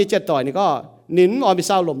có là như chết tỏi này có nín ở bên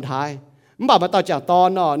sau lồng thái mà bà tao chẳng to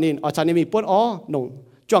nó nín ở trong này mình bún ó nồng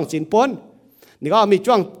choàng chín bún này có mình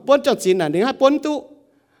choàng bún choàng chín là nín hai bún tu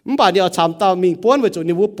bà điều chạm tao mình bún với chỗ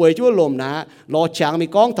này bữa bưởi chúa lồng ná lo chẳng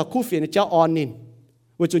mình con thằng khu phiền cháu on nín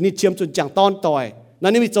với chỗ này chiêm chỗ chẳng ton tỏiนั่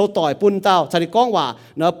นนี่มีโจต่อยปุ่นเต้าชาดิก้องว่า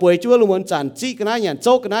เนาะป่วยชั่วลุมันจันจีกันนะอย่างโจ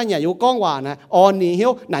กันนะอย่างอยู่ก้องว่านะออนนี่เหี้ย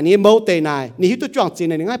วนั่นนี่เมาเตนายนี่ฮิตตัวจ้องจีน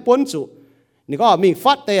นี่ให้ปุ่นจุนี่ก็มี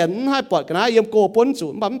ฟัดเตนให้ปอดกันนะเยี่ยมโกปุ่นจุ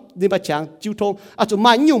มันนี่ประชังจิ้วทงอาจจะม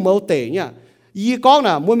าอยู่เมาเตเนี่ยยี่ก้อง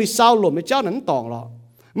น่ะมัวมีเศร้าหล่มไม่เจ้านั้นตองหรอก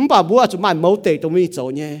มันป่าบัวอาจจะมาเมาเตตรงมีโจ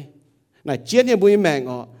เนี่ยน่ะเจี๊ยเนี่ยบุยแมง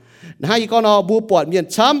นะให้ยี่ก้องเนาะบัวปอดเมียน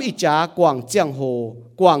ช้ำอีจ๋ากวางเจียงโฮ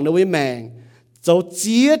กวางนวิแมงโจเ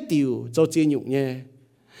จี๊ยติวโจเจี๊ยหยุ่งเนี่ย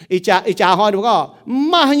อีจ่าหอยดูก็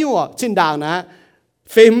มาให้อยู่ชินด่างนะ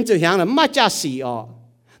เฟมจะเห็นนะมาจ่าสี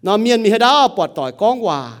นอนเมียนมีให้ดาวปอดต่อยก้อง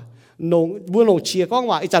ว่าหนงบัวหลงเชียก้อง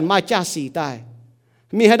ว่าอีจันมาจ่าสีได้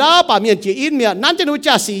มีให้ดาวป่าเมียนจีอินเมียนั้นจะดู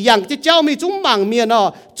จ่าสีอย่างที่เจ้ามีจุ้งหมังเมียน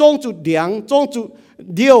จงจุดเดียงจงจุด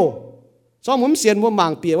เดียวสองผมเสียนว่าหมั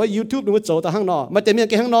งเปียว่า YouTube ดูว่าโจแต่ข้างนอกมาแต่เมียน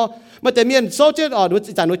แกข้างนอกมาแต่เมียนโซเชียลดู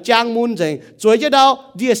จันดูจางมุนเองสวยเจ้าดาว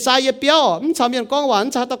เดียสายเปียวมันชาวเมียนก้องหวาน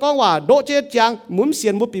ชาวตะก้องหวานโดเจ้าจางมุนเสี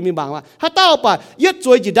ยนมุปีมีบางว่าถ้าเต้าป่ะยึดส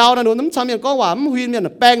วยจีดาวนะหนูน้ำชาวเมียนก้องหวานมันหุยเมียน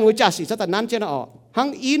แป้งหนูจ่าสีซะแต่นั้นเจ้าน่ะหัง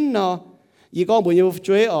อินเนาะยี่ก้องบุญยู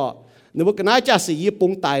ช่วยหนูว่ากันน่าจ่าสียี่ปุ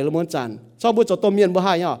งไตละมันจันชอบบุญจดตัวเมียนบ่ใ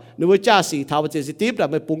ห้หนูว่าจ่าสีท้าวเจสิทิพย์แบบ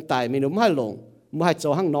ไม่ปุงไตไม่หนูไม่ให้ลงไม่ให้โจ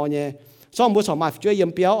หังนอนเนี่ยชอบบุญสองมาช่วยเยี่ย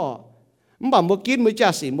มเปียวมันบอกกินมือจ่า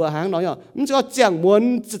สีมือหางน้อยมันจะเจียงม้วน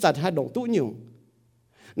จะจัดให้ดงตู้หยุ่ง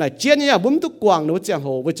ไหนเจียนเนี่ยบุ้มตุกกวางหนูเจียงโห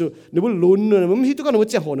ไปจูหนูบุ้ลุ้นหนูบุ้มฮิตตุกหนู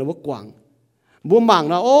เจียงโหหนูบุ้กวางบุ้มหมัง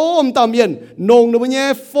นะโอ้มตามเย็นนงหนูบุ้มเนี่ย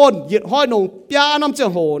ฝนเหยียดห้อยนงปียน้ำเจียง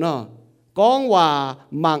โหนะก้องว่า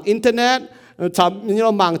หมังอินเทอร์เน็ตทำนี่เร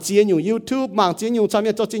าหมังเจียนอยู่ YouTube หมังเจียนอยู่ทำเ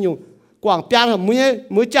นี่ยตัวเจียนอยู่กวางปียนะ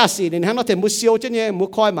มือจ่าสีเนี่ยฮะเราเห็นมือเซียวเจียนเนี่ยมือ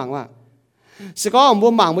คอยหมังว่า sẽ có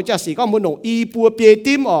mua mảng mua chả sĩ có mua nổ y bùa bê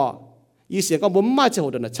tim ở y sẽ có mua mai sẽ hồ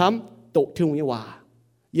đần là chấm tổ thiêu như hòa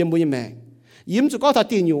yếm mua như mẹ yếm cho có thật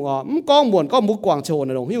tiền nhiều ở có muốn có mua quảng châu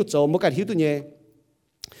này đồng hiếu châu mua cái hiếu tu nhé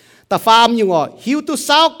ta farm nhiều ở hiếu tu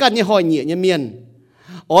sao cần như hỏi nhẹ như miền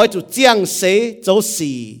ôi chủ giang xế châu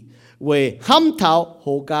xì về hâm thảo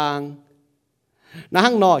hồ gang na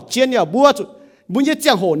hang nọ chiến nhà bua chủ bún như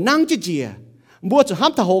giang hồ năng chứ gì bua chủ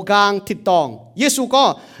hâm thảo hồ gang thịt tòng Giêsu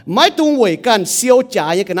có mấy tung vềกันsiêu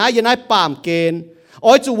trái như cái này như này pàm kên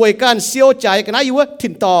ôi chủ vềกันsiêu trái cái này như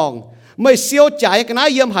thịt tòngไม่เสียวใจกันนะ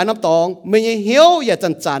เยี่ยมหายน้ำตองไม่เหี้ยวอย่าจั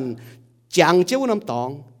นจังเจ้าน้ำตอง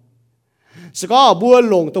สก็บัว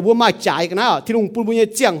หลงตัวบัวไม้ใจกันนะที่ลุงปุ่นบัว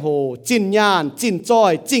เจียงโหจินยานจินจ้อ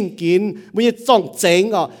ยจิงกินบัวจ่องเจ๋ง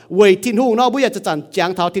อ่ะเวทินหูเนาะบัวอย่าจันจัง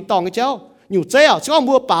เท้าที่ตองเจ้าอยู่เจ้าสก็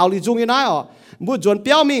บัวเปล่าลีจุงยังไงอ่ะบัวจวนเ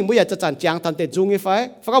ปี้ยวมิ่งบัวอย่าจันจังทันแต่จุงยังไฟ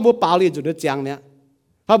สก็บัวเปล่าลีจุดเดือดจังเนี่ย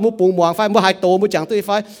พระมุปูมวงไฟมุหายโตมุจังตัวไ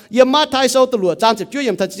ฟเยี่ยมมาไทยโซตลวดจานสิบช่วยเ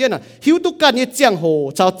ยี่ยมทัศเจนน่ะหิวตุกันเนี่ยเจียงโห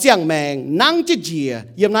ชาวเจียงแมงนั่งจีเจีย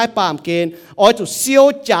เยี่ยมนายปามเกณฑ์อ้อยจุเซียว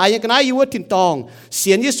จ่ายยังกันนายอยู่ว่าถิ่นตองเสี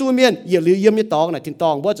ยนเยซูเมียนอย่าลืมเยี่ยมยี่ตองน่ะถิ่นต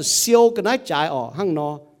องว่าจุเซียวกันนายจ่ายออกห้างนอ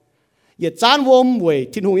อย่าจานวมเวย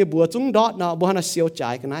ถิ่นหงอย่าบัวจุงดอดเนาะบัวน่ะเซียวจ่า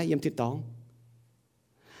ยกันนายเยี่ยมถิ่นตอง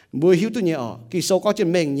บัวหิวตัวเนี่ยออกกี่โซก็จะ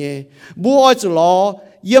แมงเนี่ยบัวอ้อยจุล้อ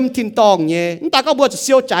เยี่ยมทินตองเนี่ยแต่ก็บัวจะเ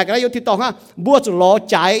สียวใจกันนะยกทินตองฮะบัวจะล้อ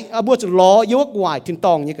ใจบัวจะล้อยกวายทินต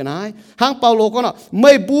องเนี่ยกันนะห้างเปาโลก็เนาะไ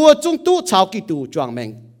ม่บัวจงตู้ชาวกิตูจวงแมง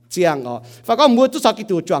เจียงอ๋อฝากก็บัวตู้ชาวกิ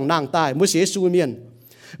ตูจวงนางใต้บัวเสียสูเมียน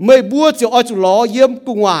ไม่บัวจะอ้อยจะล้อเยี่ยมก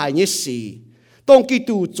วายเนี่ยสีตรงกิ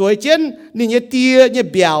ตูจวยเจนนี่เนี่ยเตี้ยเนี่ย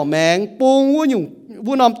เบี่ยวแมงปูงวัวหยุ่ง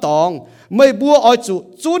วัวน้ำตองไม่บัวอ้อยจะ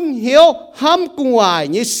จุนเหียวห้ำกวาย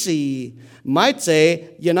เนี่ยสีไม่เจ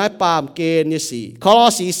ยังไงปามเกณฑ์เนี่ยสิคอ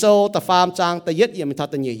สีโซแต่ฟาร์มจางแต่ยึดยังไม่ทัด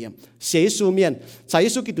แต่เยี่ยมเสียสูเมียนใช้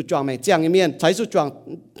สูกิตุจวงแมงเจียงเมียนใช้สูจวง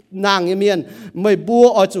นางเมียนไม่บัว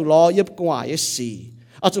เอาจุล้อยับกว่ายี่สิ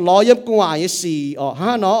เอาจุล้อยับกว่ายี่สิอ๋อฮ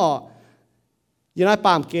ะเนาะยังไงป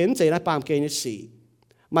ามเกณฑ์เจยังไงปามเกณฑ์ยี่สิ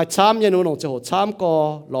ไม่ช้ำยังโน่นจะโหช้ำก็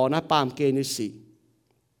รอนะปามเกณฑ์ยี่สิ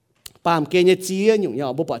ปามเกณฑ์ยี่จีอยู่อย่าง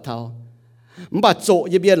บุปผาเท้ามันบาดโจ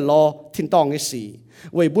ยเบียนรอทิ้งตองยี่สิ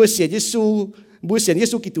เว้ยบัวเสียเยซูบัวเสียเย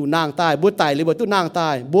ซูกิตูนางตายบัวตายเลยบัวตู้นางตา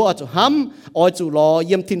ยบัวจุห้ำอ้อยจุรอเ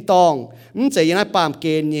ยี่ยมทินตองใจยังไงปามเก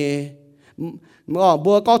ณฑ์เนี่ยบั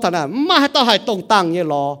วก็ท่านน่ะมาให้ต่อให้ตรงตั้งเนี่ย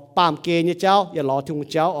รอปามเกณฑ์เนี่ยเจ้าอย่ารอทุ่ง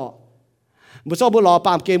เจ้าออกบัวชอบบัวรอป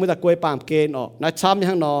ามเกณฑ์บัวตะกวยปามเกณฑ์ออกนัดช้ำ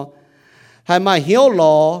ยังนอให้มาเหี้ยวร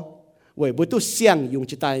อเว้ยบัวตู้เสียงยุง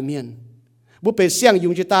จะตายเมียนบัวเป็นเสียงยุ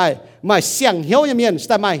งจะตายไม่เสียงเหี้ยวยังเมียนแ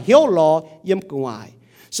ต่ไม่เหี้ยวรอเยี่ยมกวาย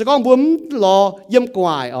สกองบุ้มรอเยี่ยมกว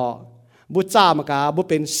ายอ๋อบุจ้ามากาบุเ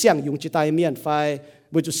ป็นเสียงยุงจิตายเมียนไฟ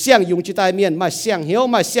บุจุเสียงยุงจิตายเมียนไม่เสียงเหี้ยว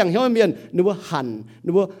ไม่เสียงเหี้ยวเมียนนึกว่าหันนึ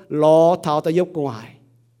กว่ารอเท้าตะเยี่ยมกวาย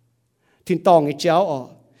ทิ้งตองไอ้เจ้าอ๋อ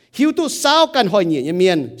หิวตู้สาวกันหอยเหนียเมี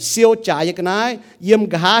ยนเสียวจ่ายยังไงเยี่ยม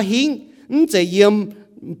กะหาหิงจะเยี่ยม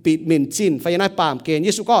ปิดหมิ่นจินไฟนายปามเกณฑ์เย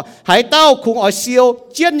ซูก็หายเต้าคงอ่อยเสียว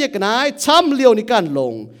เจียนยังไงช้ำเลี้ยวในการล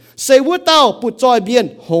งเสวัวเต้าปุดจอยเมียน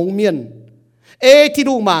หงเมียนที่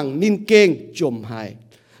ดูมังนินเก่งจมหาย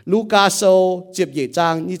ลูกาโซเจ็บเหยียดจา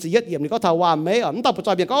งนี่จะเย็ดเยี่ยมนี่ก็ทว่าไม่อ่ะมันตับปัจ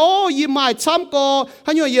จัยเบียก็โอ้ยี่ไม้ช้ำก็ใ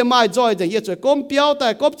ห้ยัวยี่ไม้จอยแต่เย็ดจอยก้มเปี้ยวแต่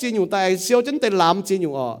ก้มจีนอยู่แต่เสียวจนแต่ล้ำจีนอ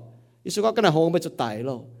ยู่อ่ะยิสุก็กระหงไปจุดไตแ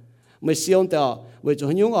ล้วไม่เสียวแต่อ่ะเวจุใ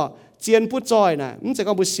ห้ยุ่งอ่ะเจียนผู้จอยน่ะมันจะ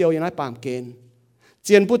ก็บุเสียวอย่างไรปามเกณฑ์เ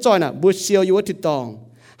จียนผู้จอยน่ะบุเสียวอยู่ว่าติดตอง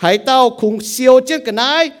หายเต้าคงเสียวเจียนกันน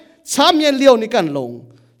ายช้ำเย็นเลี้ยวในการลง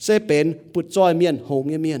เสเป็นผู้จอยเมียนหง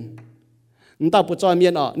เมียนตาปุจจอยเมีย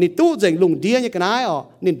นอ๋อนี่ตู้เจงลุงเดียยังกันไงอ๋อ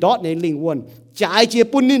นี่ดอทในลิงวนจ่ายเจีย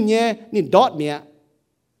ปุ่นนินเนี่ยนี่ดอทเนี่ย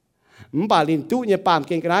ป่าลินตู้เนี่ยปามเ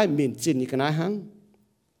ก่งกันไงเมียนจินยังกันไงฮัง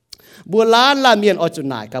บัวล้านลาเมียนอ๋อจุดไ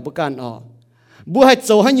หนกับบุกันอ๋อบัวให้โ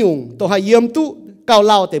จให้ยุงตัวให้เยี่ยมตู้เก่าเ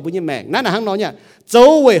ล่าแต่บุญยังแมงนั่นนะฮังน้องเนี่ยโจ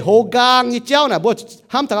เว่โฮกางยี่เจ้าน่ะบัว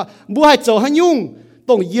ห้ามถามบัวให้โจให้ยุง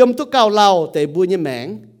ต้องเยี่ยมตู้เก่าเล่าแต่บุญยังแมง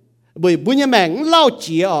บุญยังแมงเล่าเ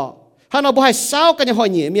จียอ๋อถ้าเราบุให้เศร้ากันยังหอย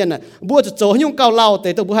เหนียเมียนน่ะบัวจะโจให้ยุ่งเก่าเล่าแต่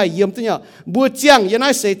ตัวบุให้เยี่ยมตัวเนี่ยบัวเจียงยังไง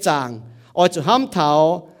เสจางอ๋อจะห้ามเท้า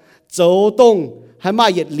โจตงให้มา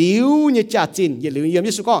เหยียดลิ้วเนี่ยจ่าจินเหยียดลิ้วเยี่ยม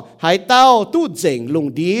ยิ่งสุดก็หายเต้าตู้เจ๋งลง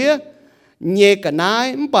เดียเนี่ยกันนาย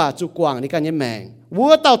มันป่าจุกวางในการยังแมงวั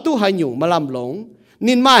วเต้าตู้ให้หยุ่งมาลำหลง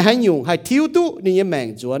นินไม้ให้หยุ่งให้ทิ้วตู้นี่ยังแมง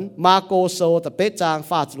จวนมาโกโซแต่เป๊ะจาง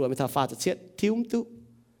ฟาจรวดไม่ทำฟาจะเช็ดทิ้ว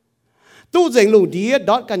ตู้เจ๋งลงเดีย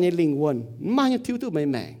ดอดกันยังลิงวนมายังทิ้วตู้ไม่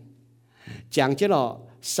แมงจังเจ้าหล่อ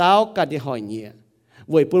สาวกันที่หอยเหนีย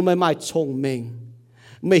เวยปุ่นไม่ไม่ชงเมง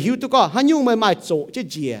ไม่หิวตัวก็หันยุ่งไม่ไม่โจเ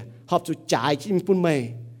จี๊ยหอบจุดจ่ายจิ้มปุ่นไม่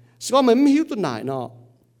สก็ไม่หิวตัวไหนเนาะ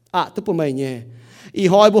ตัวปุ่นไม่เนี่ยอี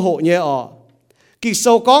หอยบุหเนี่ยอ๋อ kinh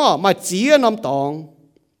sâu có mà chia năm tòng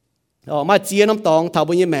mà chia năm tòng thảo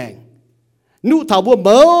bao nhiêu mèn nụ thảo bùa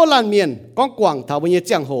mớ lan miền con quảng thảo bao nhiêu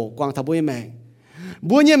giang hồ quảng thảo bao nhiêu mèn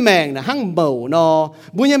bùa nhiêu mèn là hang màu nó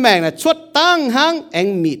bùa nhiêu mèn là chuột tăng hang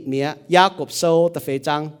anh mịt mía Jacob sâu ta phê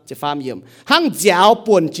trang chỉ phàm yểm hang giáo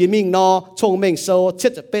buồn chỉ mình nó thông minh sâu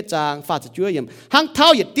chết phê trang phá chúa yểm hang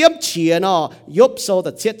thao yết tiêm chia nó yốp sâu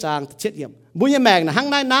ta chết trang chết yểm bùa nhiêu mèn là hang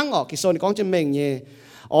nai nắng cái sâu này con cho mình nhé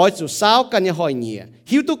ôi chủ sao cần như hỏi nhỉ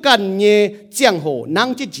hiếu tu cần như giang hồ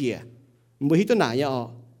năng chết gì mới hiếu tu nào nhá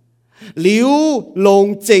liu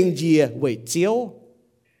long chênh gì vậy chiếu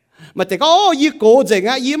mà thế có ý cố chênh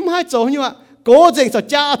á yếm hai chỗ như vậy cố chênh sao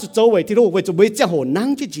cha cho chỗ vậy thì đâu vậy cho mấy giang hồ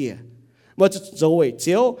năng chết gì mà chỗ vậy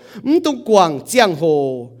chiếu tung quảng giang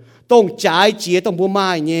hồ tung trái chia tung mua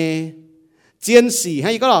mai nhé chiến sĩ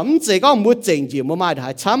hay có là thế có mua chênh gì mua mai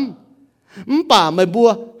hay chăm bà mày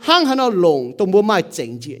bua hang hắn nó lồng tung mua mai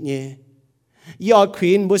chênh gì nhé giờ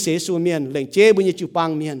khuyên mua sẽ xuống miền lệnh chế bao nhiêu chục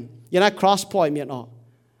bang miền giờ này cross point miền ọ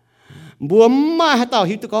bùa mai hay tao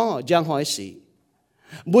hít có giang hỏi sĩ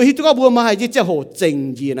bùa hít có bùa mai chỉ cho hồ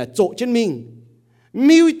chỉnh gì là chỗ chân mình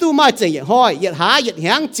miu tu mai chỉnh vậy hỏi vậy há vậy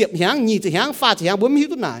háng chẹp háng nhị thì háng pha thì háng bùa miu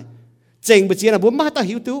tu này chỉnh bữa chiều là bùa mai tao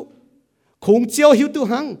hít tu khung chiêu hít tu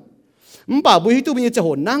hang bảo bùa hít tu bây giờ cho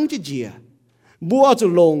hồ năng chứ gì bùa cho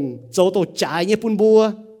lồng chỗ tổ trái như pun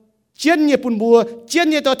bùa chiến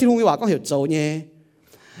như tao thì hùng quả có hiểu chỗ nhé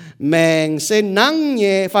mèn sẽ nắng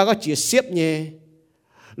nhé phải có chỉ xếp nhé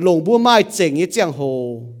lồng bùa mai chỉnh như giang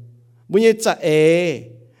hồ bùa như chả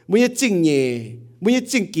bùa như chỉnh nhẹ bùa như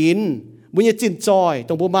chỉnh kín bùa như chỉnh tròi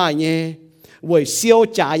tông bùa mai nhé buổi siêu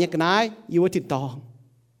trả như cái này yêu thịt tòng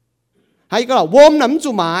hay có là vôm nắm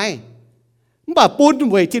chủ mái bà bún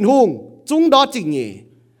về thiên hùng chúng đó chỉnh nhẹ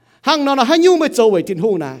hàng nó là hai nhung mới trâu về thiên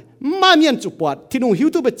hùng này mai miền chụp bọt thiên hùng hiếu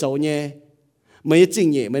tu bị trâu nhé mấy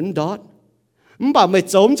chỉnh nhẹ mấy đó bà mày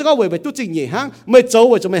trâu chứ có về tu chỉnh nhẹ hang mày trâu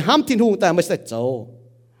về cho mày ham thiên hùng tại mày sẽ trâu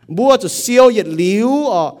bùa cho siêu nhiệt liu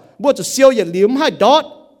bùa cho siêu nhiệt liu hai đót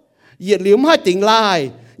nhiệt liu hai tỉnh lai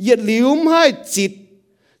nhiệt liu hai chít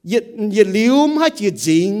nhiệt liu hai chít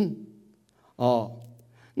dính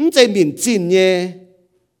chạy miền chín nhé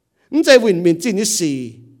chạy miền chín như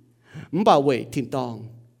gì bảo vệ thiên tòng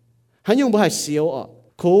hắn dùng bảo hai siêu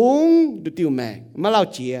không được tiêu mẹ mà lao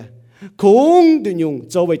chia không được dùng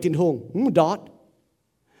cho về thiên hùng đót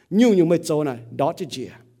dùng mấy chỗ này đót chứ gì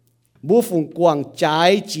bùa phùng quảng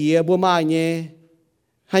trái chia bùa mai nhé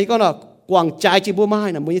hay con là quảng trái chia bùa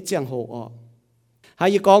mai là mới giang hồ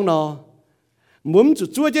hay con nó muốn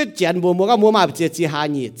chúa chứ chén bùa mua mai chia hai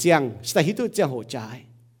nhỉ giang sẽ hít tu giang hồ trái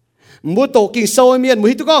mua tổ kinh sâu miền mua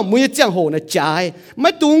hít tu có mua giang hồ là trái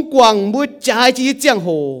mấy tung quảng mua trái chỉ giang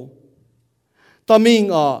hồ tao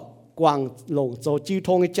mình quảng lồng châu chiêu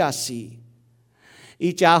thông cái cha sĩ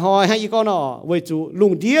ý cha hỏi hay con nó với chủ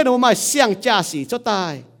lùng đĩa nó mà xiang cha sĩ cho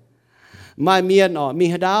tai mai miền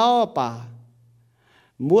mi đáo bà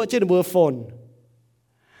mua trên mua phone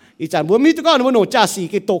ý chẳng mua mi tụi con mua nổ cha xì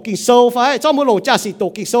cái tổ kinh sâu phải cho mua nổ cha xì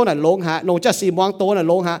tổ kinh sâu này lông hạ nổ cha xì muang tố này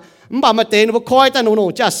lông hạ bà mà tên nó coi ta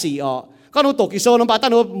nổ cha xì con nó tổ kinh sâu nó bà ta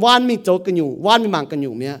nó van mi chỗ cái nhủ van mi mang cái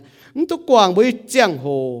nhủ mía tụi quảng với giang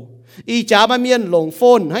hồ ý chả mai miền lông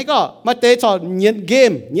phone hay có mà tế cho nhận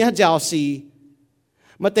game nhớ giáo xì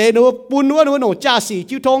mà tế nó bún nó nổ cha xì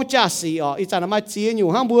chiếu thông cha xì ý chẳng là mà chia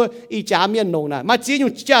nhủ hang bùa ý chả miền nổ này mà chia nhủ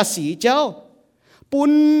cha xì cháu bún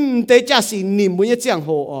tế cha xì niệm bún như giang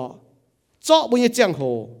hồ cho bún như giang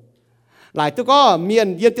hồ lại tôi có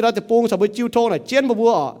miền yếm tí nó tập bung sau với chiếu thông này chiến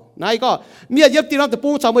bùa này có miền yếm tí nó tập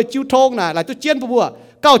bung sau với chiếu thông này lại tôi chiến bùa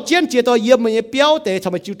cao chiến chia tôi yếm mình béo tế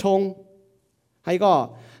sau với chiếu thông hay có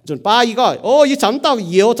chuẩn ba ý có ý chẳng tao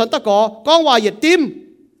yếu chẳng tao có con hòa nhiệt tim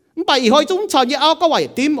bà ý hỏi chúng chào như áo có vài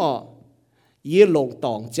tím ý lồng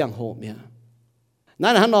tòng giang hồ mẹ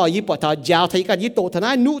nãy là hắn nói ý bỏ thảo giáo thấy cả ý tổ thằng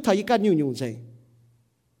ai nụ thấy cả nhiều gì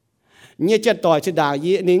như trên tỏi trên đà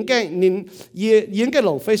ý những cái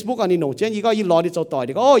lồng Facebook anh nổ trên ý có ý lo đi cho tỏi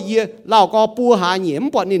thì có ý lao có bùa hà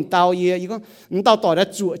nhiễm bọn nhìn tao ý có tao tỏi đã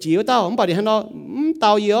chuột chỉ tao không bảo đi hắn nó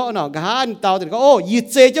tao ý nó gà tao thì có ý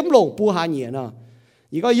chê chấm lồng bùa hà nhiễm nó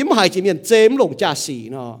ý có ý mà hai chỉ miền chê chấm lồng trà xỉ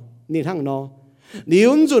nó nhìn thằng nó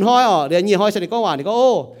nếu chúng hỏi để nhiều hỏi sẽ có hoàn thì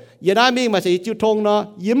có giờ đây mình mà sẽ chịu thông nó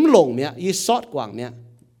yếm lồng mẹ y sót quảng mẹ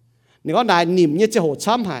nếu có đại niệm như chế hồ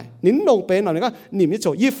chăm hải nín lồng bên nó nếu có niệm như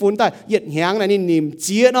chỗ y phun tại nhiệt hàng này niệm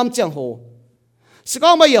chia năm giang hồ sẽ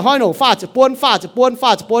có mấy giờ hỏi nó pha chỉ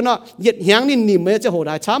buôn nó nhiệt hàng nên niệm như chế hồ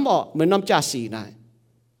đại chăm mình năm trà xỉ này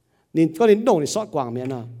nên có nín lồng thì sót quảng mẹ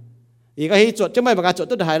nó ý cái hi chuột chứ mấy mà cái chuột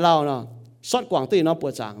tôi đại lao nó sót quảng tôi nó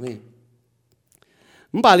bùa chẳng này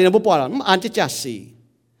bà liền nó bỏ là nó ăn chết chả xì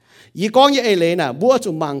อีกองยี่เอเลน่ะบัว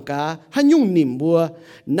จุมังกาหันยุ่งนิ่มบัว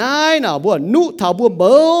นายน่ะบัวนุเท่าบัวเบ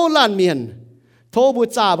ลลานเมียนโทบัว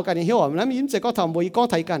จ่าประกันยังเหี้ยวนั้นยิ้มเสก็ทำบัวอีกอง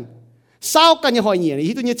ไทยกันเศร้ากันยังหอยเหนีย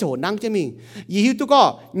ยี่ตัวเนี่ยโฉนั่งจะมิงยี่ตัวก็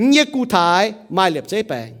เนี่ยกูถ่ายไม่เหลียบใจ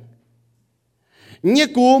แปลงเนี่ย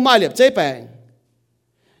กูไม่เหลียบใจแปลง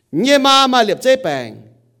เนี่ยมาไม่เหลียบใจแปลง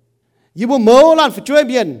ยี่บัวเมาลานฝึกช่วยเ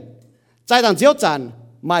บียนใจต่างเจียวจัน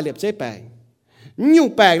ไม่เหลียบใจแปลงยุ่ง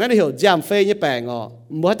แปลงนั่นเหี่ยวจามเฟยเนี่ยแปลงอ๋อ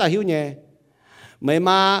บัวตาหิวเนี่ยไม่ม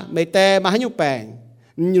าไม่แต่มาให้ยุ่งแปลง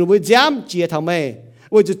อยู่บัวจามเจียทำไม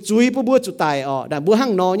บัวจะจุยบัวจุตายอ๋อแต่บัวหั่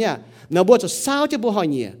งนอเนี่ยเนาบัวจะเศร้าจะบัวหอย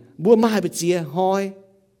เหนียบัวมาให้ไปเจียหอย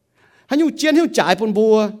ให้ยุ่งเจียนให้ยุ่งจ่ายปนบั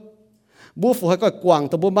วฝูให้ก็กวาง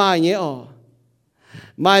ตัวบัวมาอย่างเงี้ยอ๋อ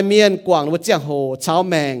ไม่เมียนกวางบัวเจียงโหเช้า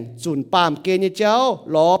แมงจุนปามเกณฑ์เจ้า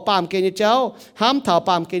ล้อปามเกณฑ์เจ้าห้ามเท้าป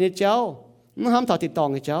ามเกณฑ์เจ้าห้ามเท้าติดต่อ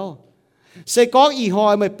เจ้าเสกองอีหอ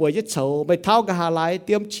ยไม่ป่วยจะเฉาไม่เท้ากะหาไลเต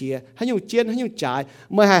รียมเฉียให้ยุ่งเจียนให้ยุ่งจ่าย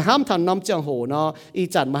ไม่ให้ห้ามทันน้ำเจียงโหเนาะอี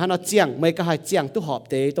จันมาให้เราเจียงไม่ก็ให้เจียงตู้หอบ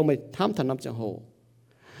เตะต้องไม่ห้ามทันน้ำเจียงโห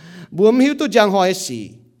บัวหิวตู้จางหอยสี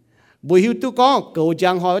บัวหิวตู้ก็เก่าจา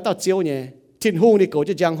งหอยเต่าเจียวเนี่ยทิ้งหูนี่เก่าจ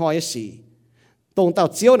ะจางหอยสีตรงเต่า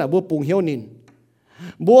เจียวน่ะบัวปุงเหี่ยวนิน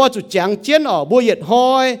บัวจุดจางเจียนอ๋อบัวเหยียดหอ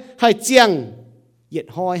ยให้เจียงเหยียด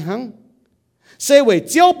หอยหังเสวย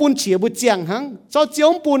เจียวปูนเฉียบัวเจียงหังเจ้าเจียว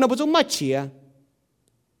ปูนน่ะบัวจงมาเฉีย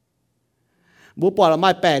บัวปอดไม้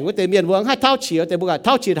แป้งไว้เตเมียนบัวให้เท้าเฉียแต่บัวเ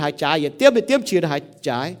ท้าเฉียหายใจอย่าเตี้ยไปเตี้ยเฉียหายใจ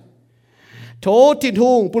โถทิ้งหู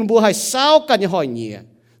ปูนบัวให้เศร้ากันอย่าหอยเหนีย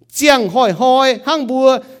เจียงหอยห้างบัว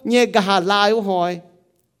เงี้ยกะหาลายหอย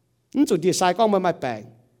นั่นจุดที่สายก้องไม่แปลง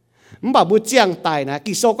มันบอกบัวเจียงตายนะ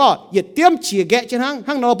กิโซก็อย่าเตรียมเฉียแกะเช่น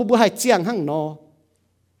ห้างนอบัวให้เจียงห้างนอ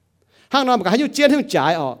มันก็ให้ยุ่เจียนให้จ่า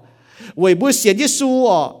ยอ๋อเว้ยบัวเสียนเยซู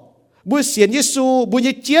อ๋อบัวเสียนเยซูบัวเย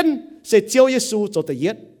เจียนเสียเจียวเยซูโจตเ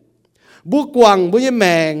ย็ดบัวกวางบัวเยแม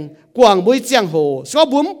งกวางบัวเจียงโหสก็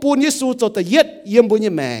บัวปูนเยซูโจตเย็ดเยี่ยมบัวเย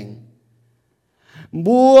แมง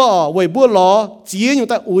บัวเว้ยบัวหล่อจีอยู่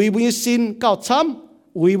แต่อุยบัวซินเก่าช้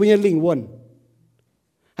ำอุยบัวลิงวน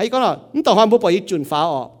ให้ก็หน่อยนี่ต่อความบัวปล่อยจุนฟ้า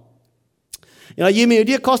ออกอย่างยี่มี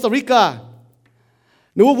ที่คอสตาริกา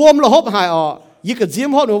หนูวมเราฮบหายออกยี่กระจิ้ม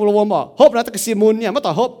ฮบหนูเราวมออกฮบแล้วตะกซีมุนเนี่ยไม่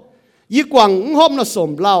ต่อฮบยี่กวางฮบน่ะสม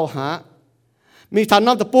เล่าหามีทัน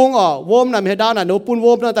น้ำตะปุงออกวมน่ะมีให้ดาวน่ะหนูปุนว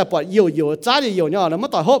มน่ะแต่ปวดเหี่ยวจ้าเหี่ยวเนี่ยนะไม่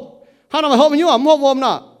ต่อฮบถ้าเราไม่ฮบมันยุ่งฮบวม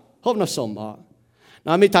น่ะฮบน่ะสมออกน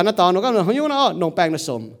ะมีฐานน้าตอนเราก็เราหิ้วนะนงแปลงน่ะส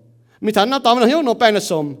มมีฐานน้าตอนเราหิ้วนงแปลงน่ะ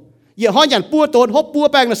สมเหยียดห้อยหยันปัวโตดฮบปัว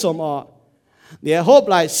แปลงน่ะสมออกเดี๋ยวฮบไ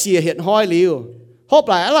หลเสียเห็ดห้อยลิ้วฮบไ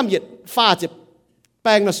หลอารมณ์เหยียดฟ้าเจ็บแป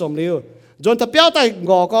ลงน่ะสมลิ้วจนถ้าเปี้ยวใต้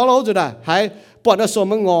งอก็เราจะได้หายปวดน่ะสม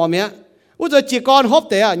มันงอเมียอุจจีกรฮบ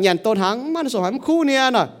แต่หยันต้นหางมันสมหายมันคู่เนี่ย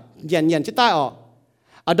น่ะหยันจะใต้ออก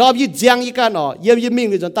อดอบยี่เจียงยี่กันออกเยี่ยมยิ่งมิ่ง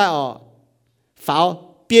เลยจนใต้ออกฝ้า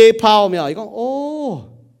เปียเผาเมียอีกก็โอ้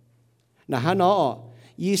น่ะฮะเนาะ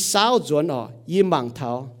ยี่สาวจวนอ๋อยี่หมั่งเท้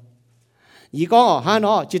ายี่ก็อ๋อฮะเน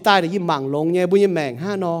าะจีใต้เนี่ยยี่หมั่งลงเนี่ยบุญยี่แมงฮ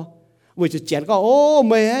ะเนาะวิจุเจียนก็โอ้เ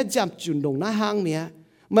มื่อจำจุนลงหน้าห้างเนี่ย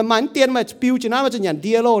มันเตียนมาปิวจีน่ามันจะหยันเ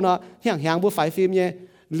ดียโลเนาะแหงบัวไฟฟิล์มเนี่ย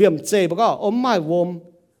เหลี่ยมเจ็บก็โอ้ไม่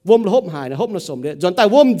วมละฮบหายนะฮบน่ะสมเดียจนใต้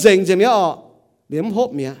วมเจงเมียอ๋อเหลี่ยมฮบ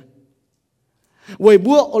เมียเว้ย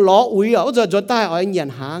บัวล้ออุ้ยอ๋อจะจนใต้อ๋อหยัน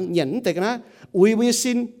หางหยันแต่กันนะอุ้ยบุญ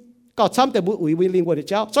สินก็ช้ำแต่บุยบุญลิงวน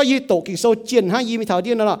เจ้า所以ตกิโซเจียนหายีมีเท่าเดี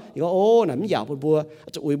ยวนั่นแหละอีกโอ้นั่นมันยาวบัว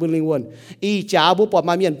จะอุยบุญลิงวนอีจ้าบัวปอดม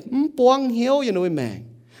าเมียนปวงเหี้ยวยังนุ่ยแมง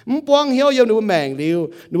ปวงเหี้ยวยังนุ่ยแมงเดียว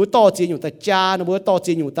นุ่ยต่อจีนอยู่แต่จ้านุ่ยต่อ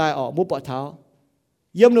จีนอยู่ใต้ออกบัวปอดเท้า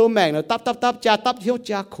เยี่ยมนุ่ยแมงเนี่ยตับจ้าตับเหี้ยว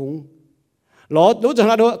จ้าคงหล่อนุ่ยจะห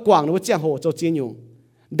น้านุ่ยกว่างนุ่ยเจียงโหโจจีนอยู่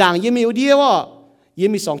ด่างยังมีอยู่เดียวว่ายัง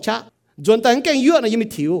มีสองชะจนแต่งแกงเยอะนะยังมี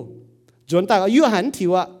ถิวจนแต่อายุหันถิ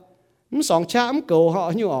วอ่ะมันสองชะมันเก่าเขา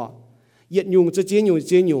อยู่อ๋อเหยียดยุงจะเจียน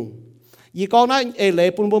ยุงยี่กองนั้นเอเล่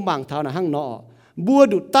ปุ่นบัวบังเท้านะหั่งเนาะบัว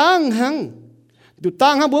ดุตั้งหั่ง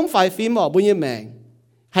บัวไฟฟิล์มอ๋อบัวยี่แมง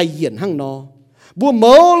ให้เหยียดหั่งเนาะบัวเม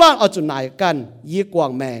าล่างเอาจุดไหนกันยี่กวา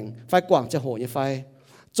งแมงไฟกวางจะโหยี่ไฟ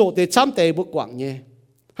โจเตช้ำเตบัวกวางเนี่ย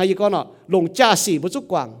ให้ยี่กองเนาะลงจ่าสีบัวจุก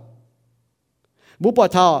กวางบัวปอด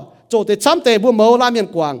เท้าโจเตช้ำเตบัวเมาล่าเมียน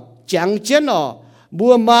กวางจังเจียนอ๋อบั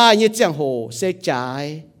วมายี่เจียงโหเสกจ่าย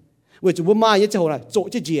เวจูบัวไม้ยังจะหัวอะไรโจ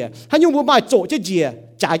เจี๋ยถ้ายุ่งบัวไม้โจเจี๋ย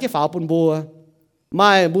จ่ายแค่ฝาปนบัวไม้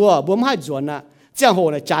บัวไม้จวนน่ะเจ้าหัว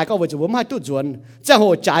เนี่ยจ่ายก็เวจูบัวไม้ตู้จวนเจ้าหั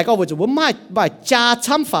วจ่ายก็เวจูบัวไม้ใบจ่า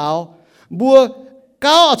ช้ำฝาบัว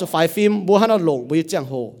ก้าวจะไฟฟิล์มบัวให้เราหลงบัวเจ้า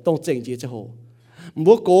หัวต้องเจ๋งจีเจ้าหัว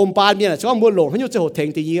บัวโกมปานเนี่ยชอบบัวหลงให้ยุ่งเจ้าหัวเทง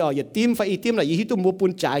ตียี่อ๋ออย่าติ้มไฟอีติ้มอะไรยี่ที่ตุ้มบัวปุ่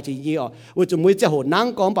นจ่ายจียี่อ๋อเวจูบัวเจ้าหัวนั่ง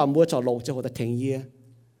ก้อมป่าบัวจะหลงเจ้าหัวแต่เทงยี่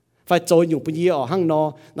ไฟโจอยู่ปุ่นยี่อ๋อหั่งนอ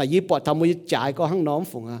น่ะยี่ปอดทำบัวจ่ายก็หั่งน้อม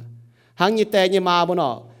ฝงอ่ะหางยี่แต่ยี่มาบนอ๋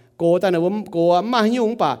อก cô ta nó cô mà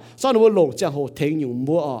nhung bà sau nó lồng chẳng hồ thấy nhung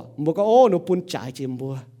mua có ô nó bún trái chỉ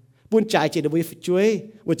mua bún trái chỉ nó với chuối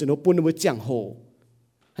với cho nó bún nó với chẳng hồ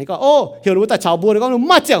hay có ô hiểu nó tại chảo bún nó có nó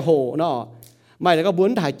mát chẳng hồ nó mày là có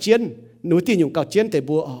bún thải chiên nó tiền nhung cào chiên để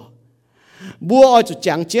bua oi cho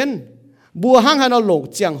chẳng chiên bua hang hay nó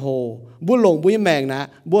lồng chẳng hồ bua lồng bua mèng nè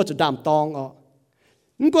bua cho đàm tong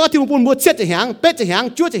nó có thiên bún bua chết chỉ hàng pet chỉ hàng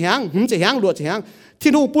chúa chỉ hàng chỉ hàng luộc chỉ hàng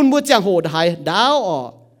thiên bún bua chẳng hồ thải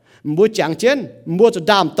đáo mua chẳng chén mua cho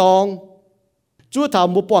đàm tong chúa thảo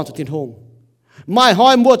mua bòn cho thiên hùng mai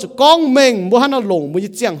hỏi mua cho con mình mua hắn nó lồng mua như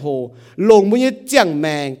chẳng hồ lồng mua như chẳng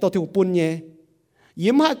mèng tao thiên bún nhé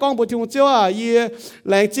yếm hai con bộ thiên chiếu à y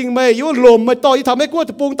làng chinh mày yếu lồng mày to y thảo mấy qua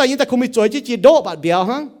thì bung tay nhưng ta không bị chối chỉ đỗ bạn béo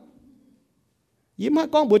hả yếm hai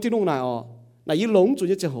con bộ thiên hùng này là y lồng chủ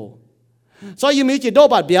như chẳng hồ所以咪只多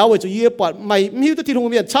白表为主要白咪咪都天空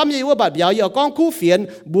面參與嗰白表又講酷phiền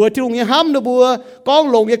bùa天空嘅冚都bùa講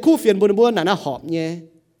龍嘅酷phiền bùa嗱嗱學嘢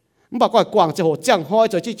咁白個廣就好正開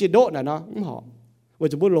就只多嗱嗱咁學為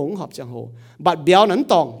咗bùa龍學正好白表能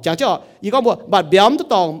當就即係而講bùa白表都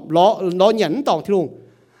當攞人當天空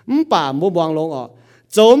咁白冇望龍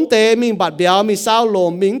總地面白表面sao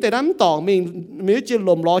龍面地能當面咪只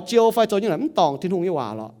龍攞招快做như能當天空嘅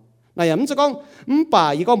話咯嗱咁就講咁白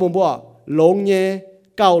而講冇bùa lông nhé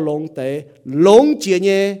cao lông tế lông chia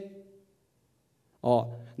nhé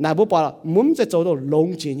nãy bố bảo là muốn sẽ做到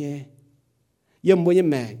lông chia nhé nhưng muốn như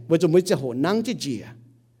mẹ bây giờ mới sẽ hổ năng chứ gì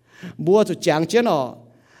bố cho chẳng chứ nó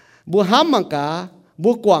bố hám mà cả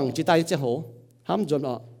bố quảng chỉ tay sẽ hổ hám rồi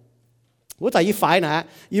nó bố tại y phải nè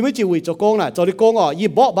y mới chỉ vì cho con nè cho đi con y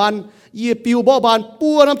bỏ bàn y piu bỏ bàn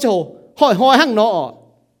bua lắm chứ hổ hỏi hăng nó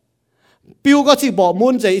piu có chỉ bỏ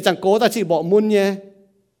muôn gì chẳng cố ta chỉ bỏ muôn nhé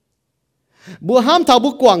bùa ham thảo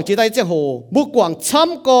bùa quảng chỉ tay chẳng hồ bùa quảng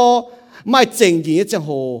chăm co mai chỉnh gì chẳng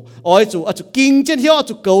hồ ôi chủ kinh trên hiếu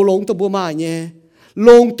chủ cầu lồng tu bùa mai nhé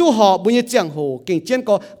lồng tu họ bùa như chẳng hồ kinh trên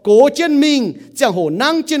có cố trên mình chẳng hồ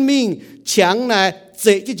năng trên mình chẳng này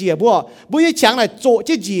dễ chứ gì bùa như chẳng này chỗ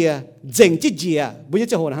chứ gì dình chứ gì bùa như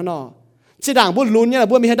chẳng hồ là nó chỉ đảng bùa lún nha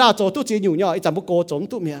bùa mi hay đào chỗ tu chỉ nhủ nhỏ chẳng bùa cố chống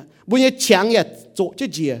tu mi bùa như chẳng ya chỗ chứ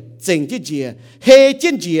gì dình chứ gì hê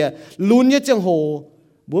trên gì lún như chẳng hồ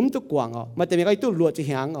bướm tu quảng mà tại vì cái tu lụa chỉ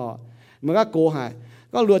hàng mà cái cô hải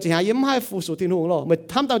cái lụa chỉ hàng yếm hai phụ số thiên hùng rồi mà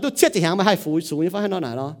tham tao tu chết chỉ hàng mà hai phụ số như phải nó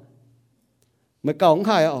này đó mà cầu không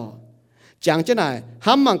hay chẳng chứ này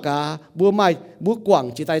hám mang cả búa mai búa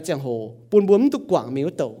quảng chỉ tay chẳng hồ buồn bướm tu quảng miếu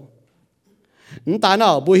tẩu ta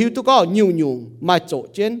nào búa hiu tu có nhiều nhung mai chỗ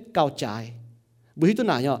trên cao trái búa hiu tu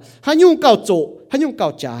nào nhở hai nhung cao chỗ hai nhung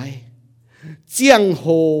cao trái chẳng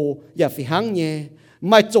hồอย่าphải hăng nhé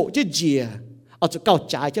mai chỗ chứ gì chỗ cao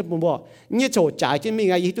trái chứ bố như chỗ trái chứ mình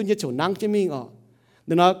ai tu như chỗ năng chứ mình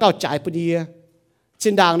đừng nói cao trái bữa đi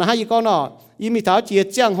trên đàng nó hay con ý mi tháo chia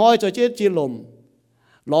chẳng hoi rồi chứ chia lùm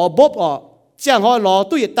lò bóp chẳng hoi lò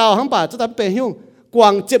tôi tao hắn bà tôi tắm bể hiu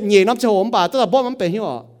quàng chụp nhẹ năm chỗ hắn bà tôi là bóp hắn bể hiu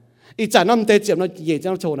ý chả năm tê chụp nó nhẹ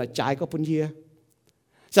trong chỗ này trái có bữa đi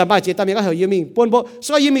chẳng bài chỉ tao mình có hiểu ý mình bôn bóp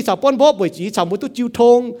sau ý mình chào bôn bóp bởi chỉ chẳng bữa tôi chiêu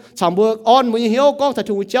thông chẳng bữa on mới hiếu con thật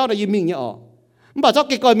thùng treo là ý mình nhỉ bà cho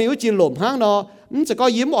cái coi mình chỉ lồm hang nó sẽ có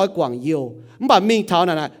yếm mọi quảng nhiều bà mình tháo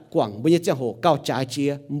này quảng bây giờ chẳng hồ cao trái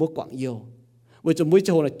chia mua quảng nhiều bây giờ mới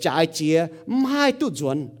chẳng hồ là trái chia hai tụ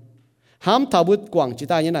chuẩn hám tháo bút quảng chỉ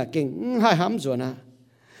ta như là kinh hai hám chuẩn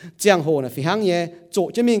chẳng hồ là phải hang nhé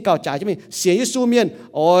chỗ cho mình cao trái cho mình xé như su miên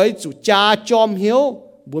ôi chủ cha chom hiếu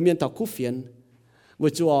bữa miên tháo khúc phiền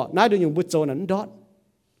bây giờ nãy được dùng bút châu nắn đót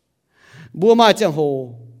bữa mai chẳng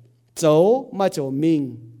hồ dấu mai chỗ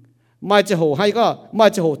mình mai chỉ hồ hay có mai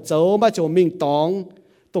chỉ hồ dấu mai chỉ hồ mình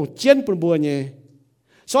tòng chiến bùn bùa nhé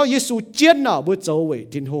so Giêsu chiến nào bùa dấu vậy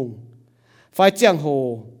thiên hùng phải chẳng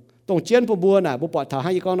hồ chiến bùn bùa này bùa bọt thảo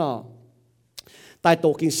hay có nào tại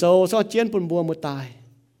tổ kinh sâu so chiến bùn bùa một tài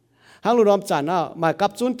hàng lù đom chản mà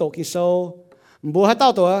cặp chun tổ kinh sâu bùa hay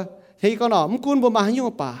tao tổ hay có nào cún bùa mà hay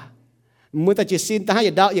nhung bà mới ta chỉ xin ta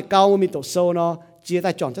hay đạo cao mình tổ sâu nó chia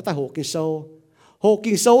ta chọn cho ta hồ kinh sâu hộ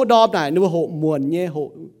kinh sâu đom này nếu hộ muộn nhé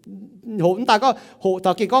hộ ta có hộ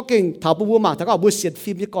ta kia có kinh thảo bùa mà ta có bùa xiên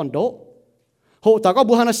phim như còn đỗ hộ ta có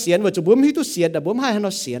bùa hắn nó xiên và chủ bùa hít tu xiên là bùa hai hắn nó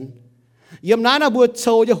xiên yếm nãy là bùa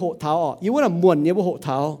sâu cho hộ thảo yếu là muộn như bùa hộ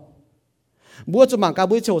thảo bùa cho mảng cả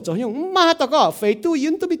bùa sâu cho nhưng mà ta có phải tu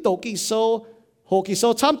yếm tu bị tổ kinh sâu hộ kinh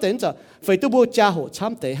sâu chăm đến giờ phải tu bùa cha hộ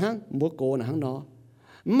chăm tế hăng bùa cố là hăng nó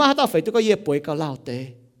mà ta phải tu có ye bồi cao lao tế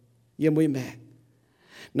ye mui mẹ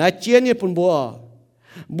nãy chiến như bùn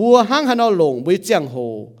bùa hăng hắn nó lồng với chẳng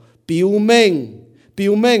hồ biểu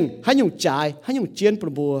mình hay dùng trái hay dùng chiến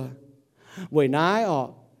bùa vậy nãy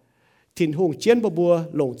thiên hùng chiến bùa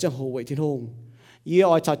lồng chẳng hồ vậy thiên hùng ye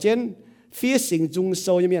chào chiến phía sinh dung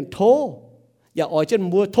sâu như miền thôอย่าอ่อยจน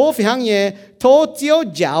บัวโทฟิหังเย่โทเจียว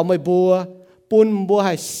ยาวไม่บัวปุ่นบัวใ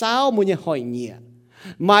ห้สาวมุยหอยเงีย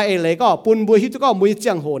มาเอเลยก็ปุ่นบัวฮิตก็มุยเจี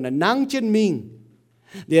ยงโหน่ะนังเจนมิง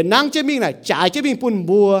เดี๋ยวนังเจนมิงน่ะจ่ายเจนมิงปุ่น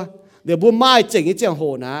บัวเดี๋ยวบัวไม้เจ๋งเจียงโห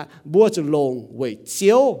นะบัวจะลงเว่ยเจี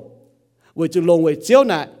ยวเว่ยจะลงเว่ยเจียว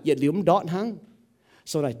น่ะอย่าลืมดอดหัง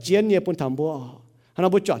ส่วนเจียนเนี่ยปุ่นทำบัวฮันเอา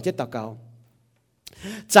บัวจอดเจ็ดตะเกา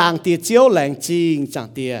จางเตียเจียวแหลงจริงจาง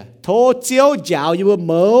เตียโทเจียวยาวอยู่เ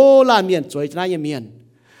มื่อลานเมียนจวยชนะยังเมียน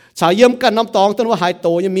ชาวเยี่ยมกันน้ำตองต้นว่าหายโต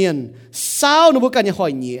ยังเมียนสาวนุบกันยังหอ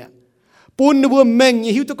ยเงียปูนนุบเมงยั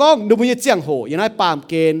งหิวตะก้องนุบยังเจียงโหยังไงปาม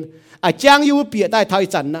เกณฑ์ไอ้จางอยู่เปียได้ไทย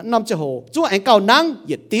จันนะน้ำจะโหจู่ไอ้เก่านั่งเห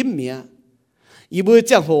ยียดติ้มเมียอีบัวเ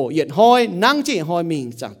จียงโหเหยียดหอยนั่งเจียหอยมิง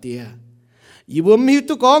จางเตียอีบัวหิวต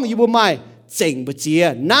ะก้องอีบัวไม่เจ๋งบเจีย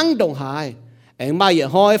นั่งดงหายไอ้มาเหยียด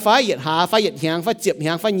หอยไฟเหยียดหาไฟเหยียดแหงไฟเจ็บแห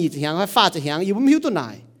งไฟหยีดแหงไฟฟาจะแหงอยู่บ่หิวตัวไหน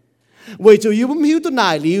เว้ยจู่อยู่บ่หิวตัวไหน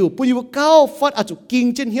ลิวปุ่นอยู่เก้าฟัดอาจุกิง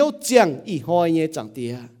เจนเหี่ยวเจียงอีหอยเนี่ยจังเตี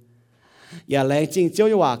ยอย่าแรงจริงเจ้า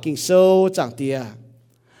อย่าว่ากิงโซ่จังเตีย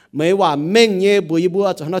ไม่ว่าเม่งเนี่ยบุยบัว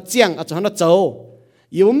อาจุหันเจียงอาจุหันโจ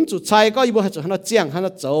อยู่บ่จุดชัยก็อยู่บ่อาจุหันเจียงหัน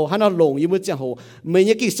โจหันหลงอยู่บ่เจียงโหไม่เ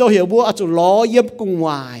นี่ยกิงโซ่เหี่ยวบัวอาจุล้อเยี่ยมกุ้งว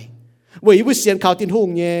ายเว้ยอยู่เสียนข่าวตินหง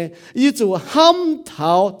เนี่ยอยู่จู่ห้ำเท้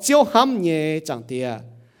าเจ้าห้ำเนี่ยจังเตีย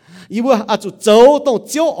อยู่บ่อาจุโจต้อง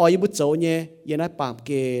เจ้าอ๋ออยู่บ่โจเนี่ยยังไงปามเก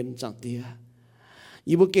ณฑ์จังเตียอ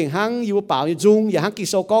ยู่บ่เก่งหังอยู่บ่เปล่าอยู่จุงอย่าหังกิ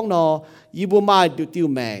โซก้องนออยู่บ่มาดูติว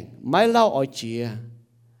แมงไม่เล่าอ๋อเจีย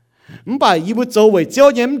มันบ่อยู่บ่โจเว้ยเจ้า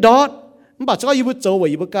เนี่ยมันดอดมันบ่จะอยู่บ่โจเว้ย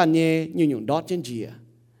อยู่บ่กันเนี่ยยุ่งดอดเจนเจีย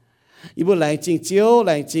อยู่บ่แรงจริงเจ้าแร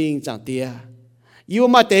งจริงจังเตียอยู่บ่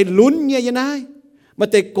มาแต่ลุ้นเนี่ยยังไงมา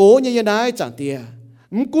แต่โกเนี่ยยังไงจังเตีย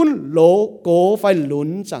มันกุ้นโลโกไฟลุ้น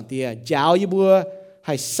จังเตียยาวอยู่บ่ใ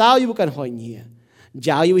ห้สาวอยู่บ่กันหอยเนี่ยย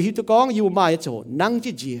าวอยู่หิตก้องอยู่มาจะโจนั่ง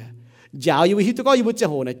จีเจียยาวอยู่หิตก้องอยู่บ่จะ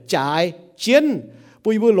โหน่ะจ่ายเจียนปุ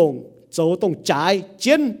ยบ่ลงโจต้องจ่ายเ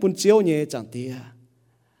จียนปุ่นเจียวเนี่ยจังเตีย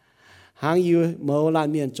หางอยู่เมื่อลาน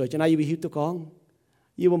เมียนจอยจะน่าอยู่หิตก้อง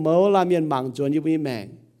อยู่บ่เมื่อลานเมียนมังจวนอยู่บ่แมง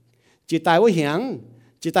จิตายว่าเหียง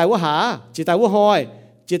จิตายว่าหาจิตายว่าหอย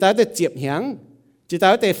จิตายแต่เจ็บเหียงจิตาย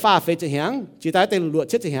แต่ฟ้าเฟยจะเหียงจิตายแต่หลวด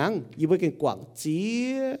เช็ดจะเหียงอยู่บ่เก่งกว่างเจี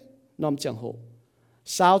ยน้อมจังโห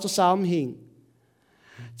สาวจะสาวหิง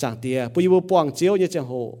จางเตียปุยบุปวงเจียวเนี่ยจัง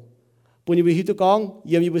โหปุยบุฮิตุกองเ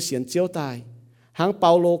ยี่ยมอยู่บเสียนเจียวตายหางเปา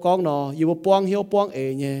โลกองนออยู่บปวงเหี่ยวปวงเอ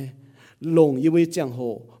เนี่ยหลงอยู่บจังโห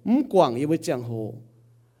มุ้งกว่างอยู่บจังโห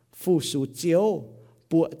ฟูสูเจียว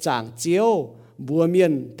ปัวจางเจียวบัวเมีย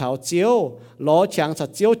นเถาเจียวล้อช้างสัต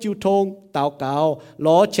เจียวจิวทงเต่าเก่า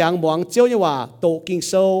ล้อช้างหมวงเจียวเนี่ยว่าโตกิงโ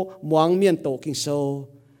ซหมวงเมียนโตกิงโซ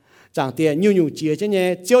จางเตียยุ่งเจียเจ้าเนี่ย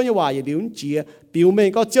เจียวเนี่ยว่าอย่าลิ้นเจียปิวเมง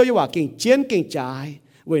ก็เจียวเนี่ยว่าเก่งเจียนเก่งจ่าย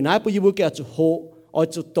เว้ยนายปุยบุกแกจุโหอ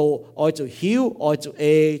จุโตอจุหิวอจุเอ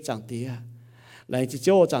จังเตียหลังจากเ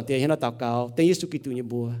จ้าจังเตียเห็นเราตากเก่าเต็งยิสุกิตุย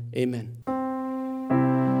บัวเอเมน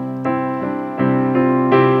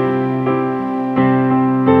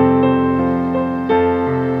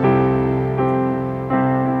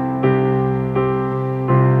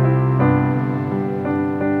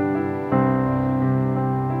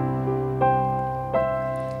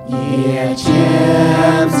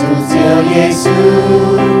耶稣，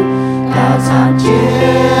高唱天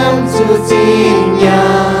主敬仰，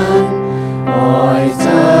爱走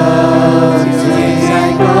就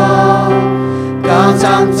天光，高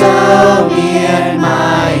唱走面埋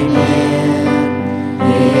面，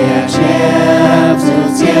也天主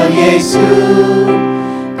救耶稣，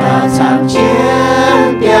高唱天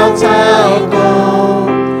表造功，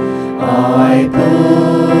爱不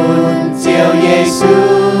救耶稣。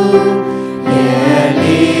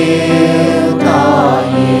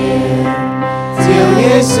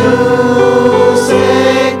耶稣是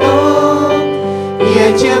公，也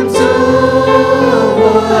牵住我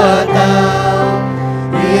道，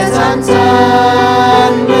也常常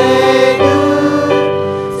为路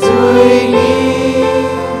追你，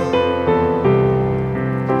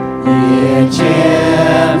也牵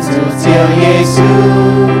住救耶稣，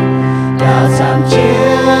高唱全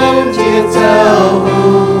节奏，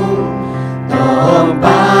东方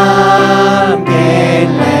给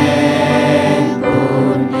来。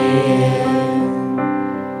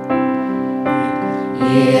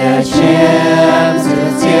也全主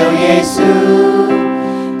救耶稣，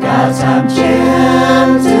高唱全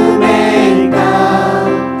主名高，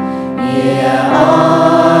也爱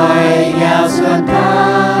要顺开，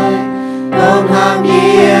东航也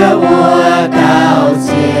我高救，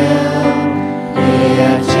也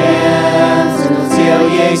全主救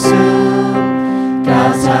耶稣，高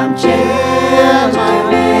唱全主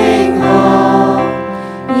名好，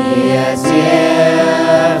也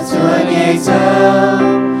xếp chúa nhảy sâu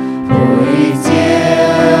bùi chiều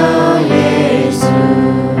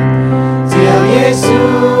Giêsu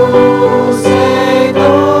sẽ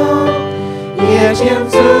đón yêu chiêm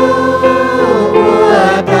chú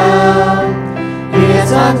của ta yêu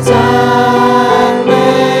gian gian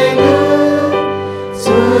mê ngữ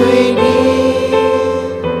suy đi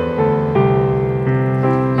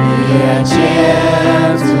yêu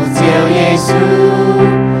chiêm chú chiều Giêsu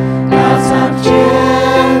cao sắp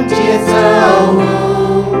chiêm chia dấu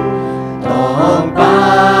hùng tổng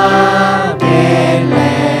ba kê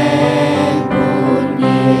lên buồn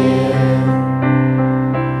nhiều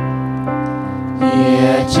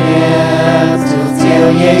yêu chiêm chú chiều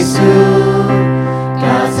Giêsu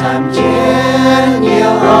cao sắp chiêm nhiều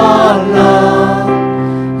ơn lòng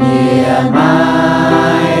yêu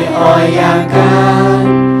mai ôi yang can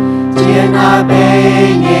chiến a bê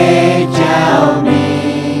nhé chào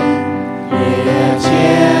mình yêu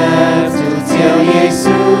chiêm chú chiều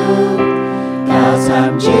Giêsu cao sắp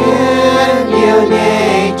chiêm nhiều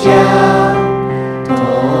nhé chào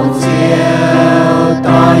thôn chiều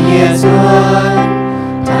to nhé xuân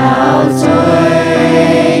thảo xuôi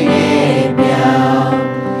nhé bèo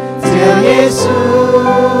chiều Giêsu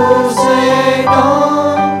sẽ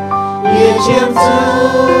đón yêu chiêm chú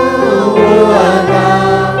của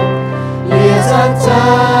ta yêu gian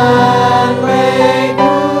gian mê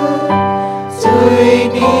ngữ suy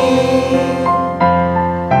đi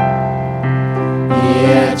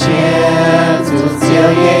yêu chiêm chú chiều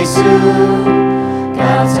Giêsu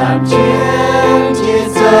cao sắp chiêm chia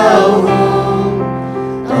dấu hùng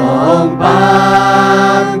tổng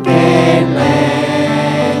bám kê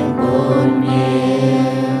lên buồn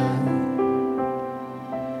nhiều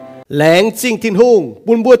lén chính thiên hùng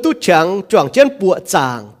buồn bùa tu trắng choàng chân bùa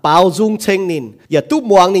chàng bao dung tranh nínอย่าtu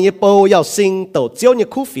muangนี่bao yào sinh tổ chiếu như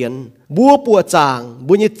khu phiền bùa bùa chàng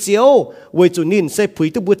bùa như chiếu với chủ nín sẽ phủi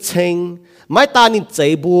tu bùa tranh mái ta nín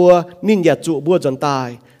chạy bùa nínอย่าchủ bùa dần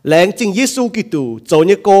tài lén chính Giêsu Kitô走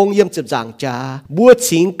như công yếm chụp giảng cha bùa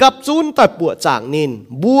chính cấp chun tại bùa chàng nín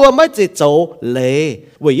bùa mới chỉ走lệ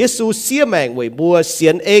với Giêsu xia mèn với bùa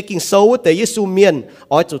xiên ê kinh sâu tại Giêsu miền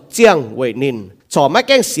ở chỗ chiang với nín chỏ máy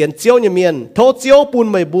keng xiên chiếu như miền thô chiếu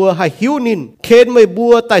bùn mây bùa hay hiu nín khen mây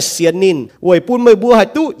bùa tại xiên nín với bùn mây bùa hay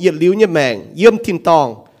tu nhiệt liu như mèn yếm thiên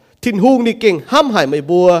tòng thiên hùng ni kinh hăm hải mây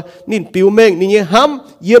bùa nín piu mèn nín như hăm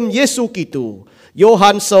yếm Giêsu Kitô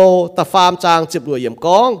Johann so ta phàm trang chụp đuổi yếm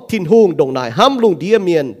con thiên hùng đồng nải hăm lùng đĩa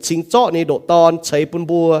miền chính chọ ni độ ton cháy bùn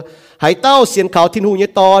bùa hãy tao xiên khảo thiên hùng như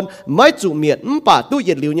ton mấy chủ miền bà tu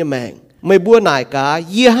nhiệt liu như mèn mày bùa nải cả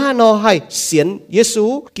ye ha no hay xiên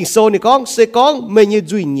Giêsu kinh sâu ni con sẽ con mày như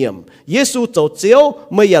duy nhiệm Giêsu走chiếu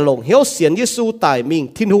mày ya lồng hiếu xiên Giêsu tại mình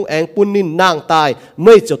thiên hùng anh bùn nín nàng tài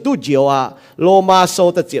mày cho tu diệu à Loma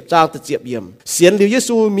sâu ta diệp trang ta diệp yểm xiên liu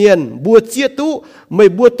Giêsu miền bùa chia tu mày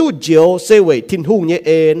bùa tu diệu sẽ về thiên hùng như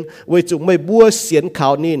en về chủ mày bùa xiên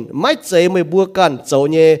khảo nín mãi chế mày bùa can走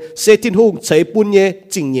nhé sẽ thiên hùng chế bùn nhé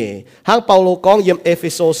chính nhé hang Paulo con yểm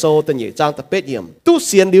Ephesos sâu ta nhé trang ta pet yểm tu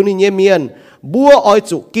xiên liu ni nhé miền bùa oi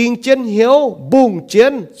chủ kinh chiến hiếu bùng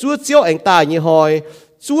chiến chúa chiếu anh tài như hỏi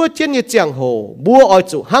chúa chiến như chẳng hồ bùa oi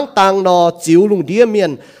chủ hang tang no chiếu lùng đĩa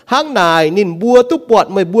miền hang nài nín bùa tu bọt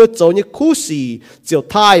mày bùa走như khu xì chiếu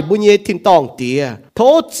thai bùa nhé thiên tòng tía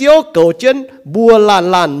thố chiếu cầu chiến bùa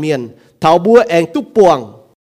làn làn miền thảo bùa anh tu buông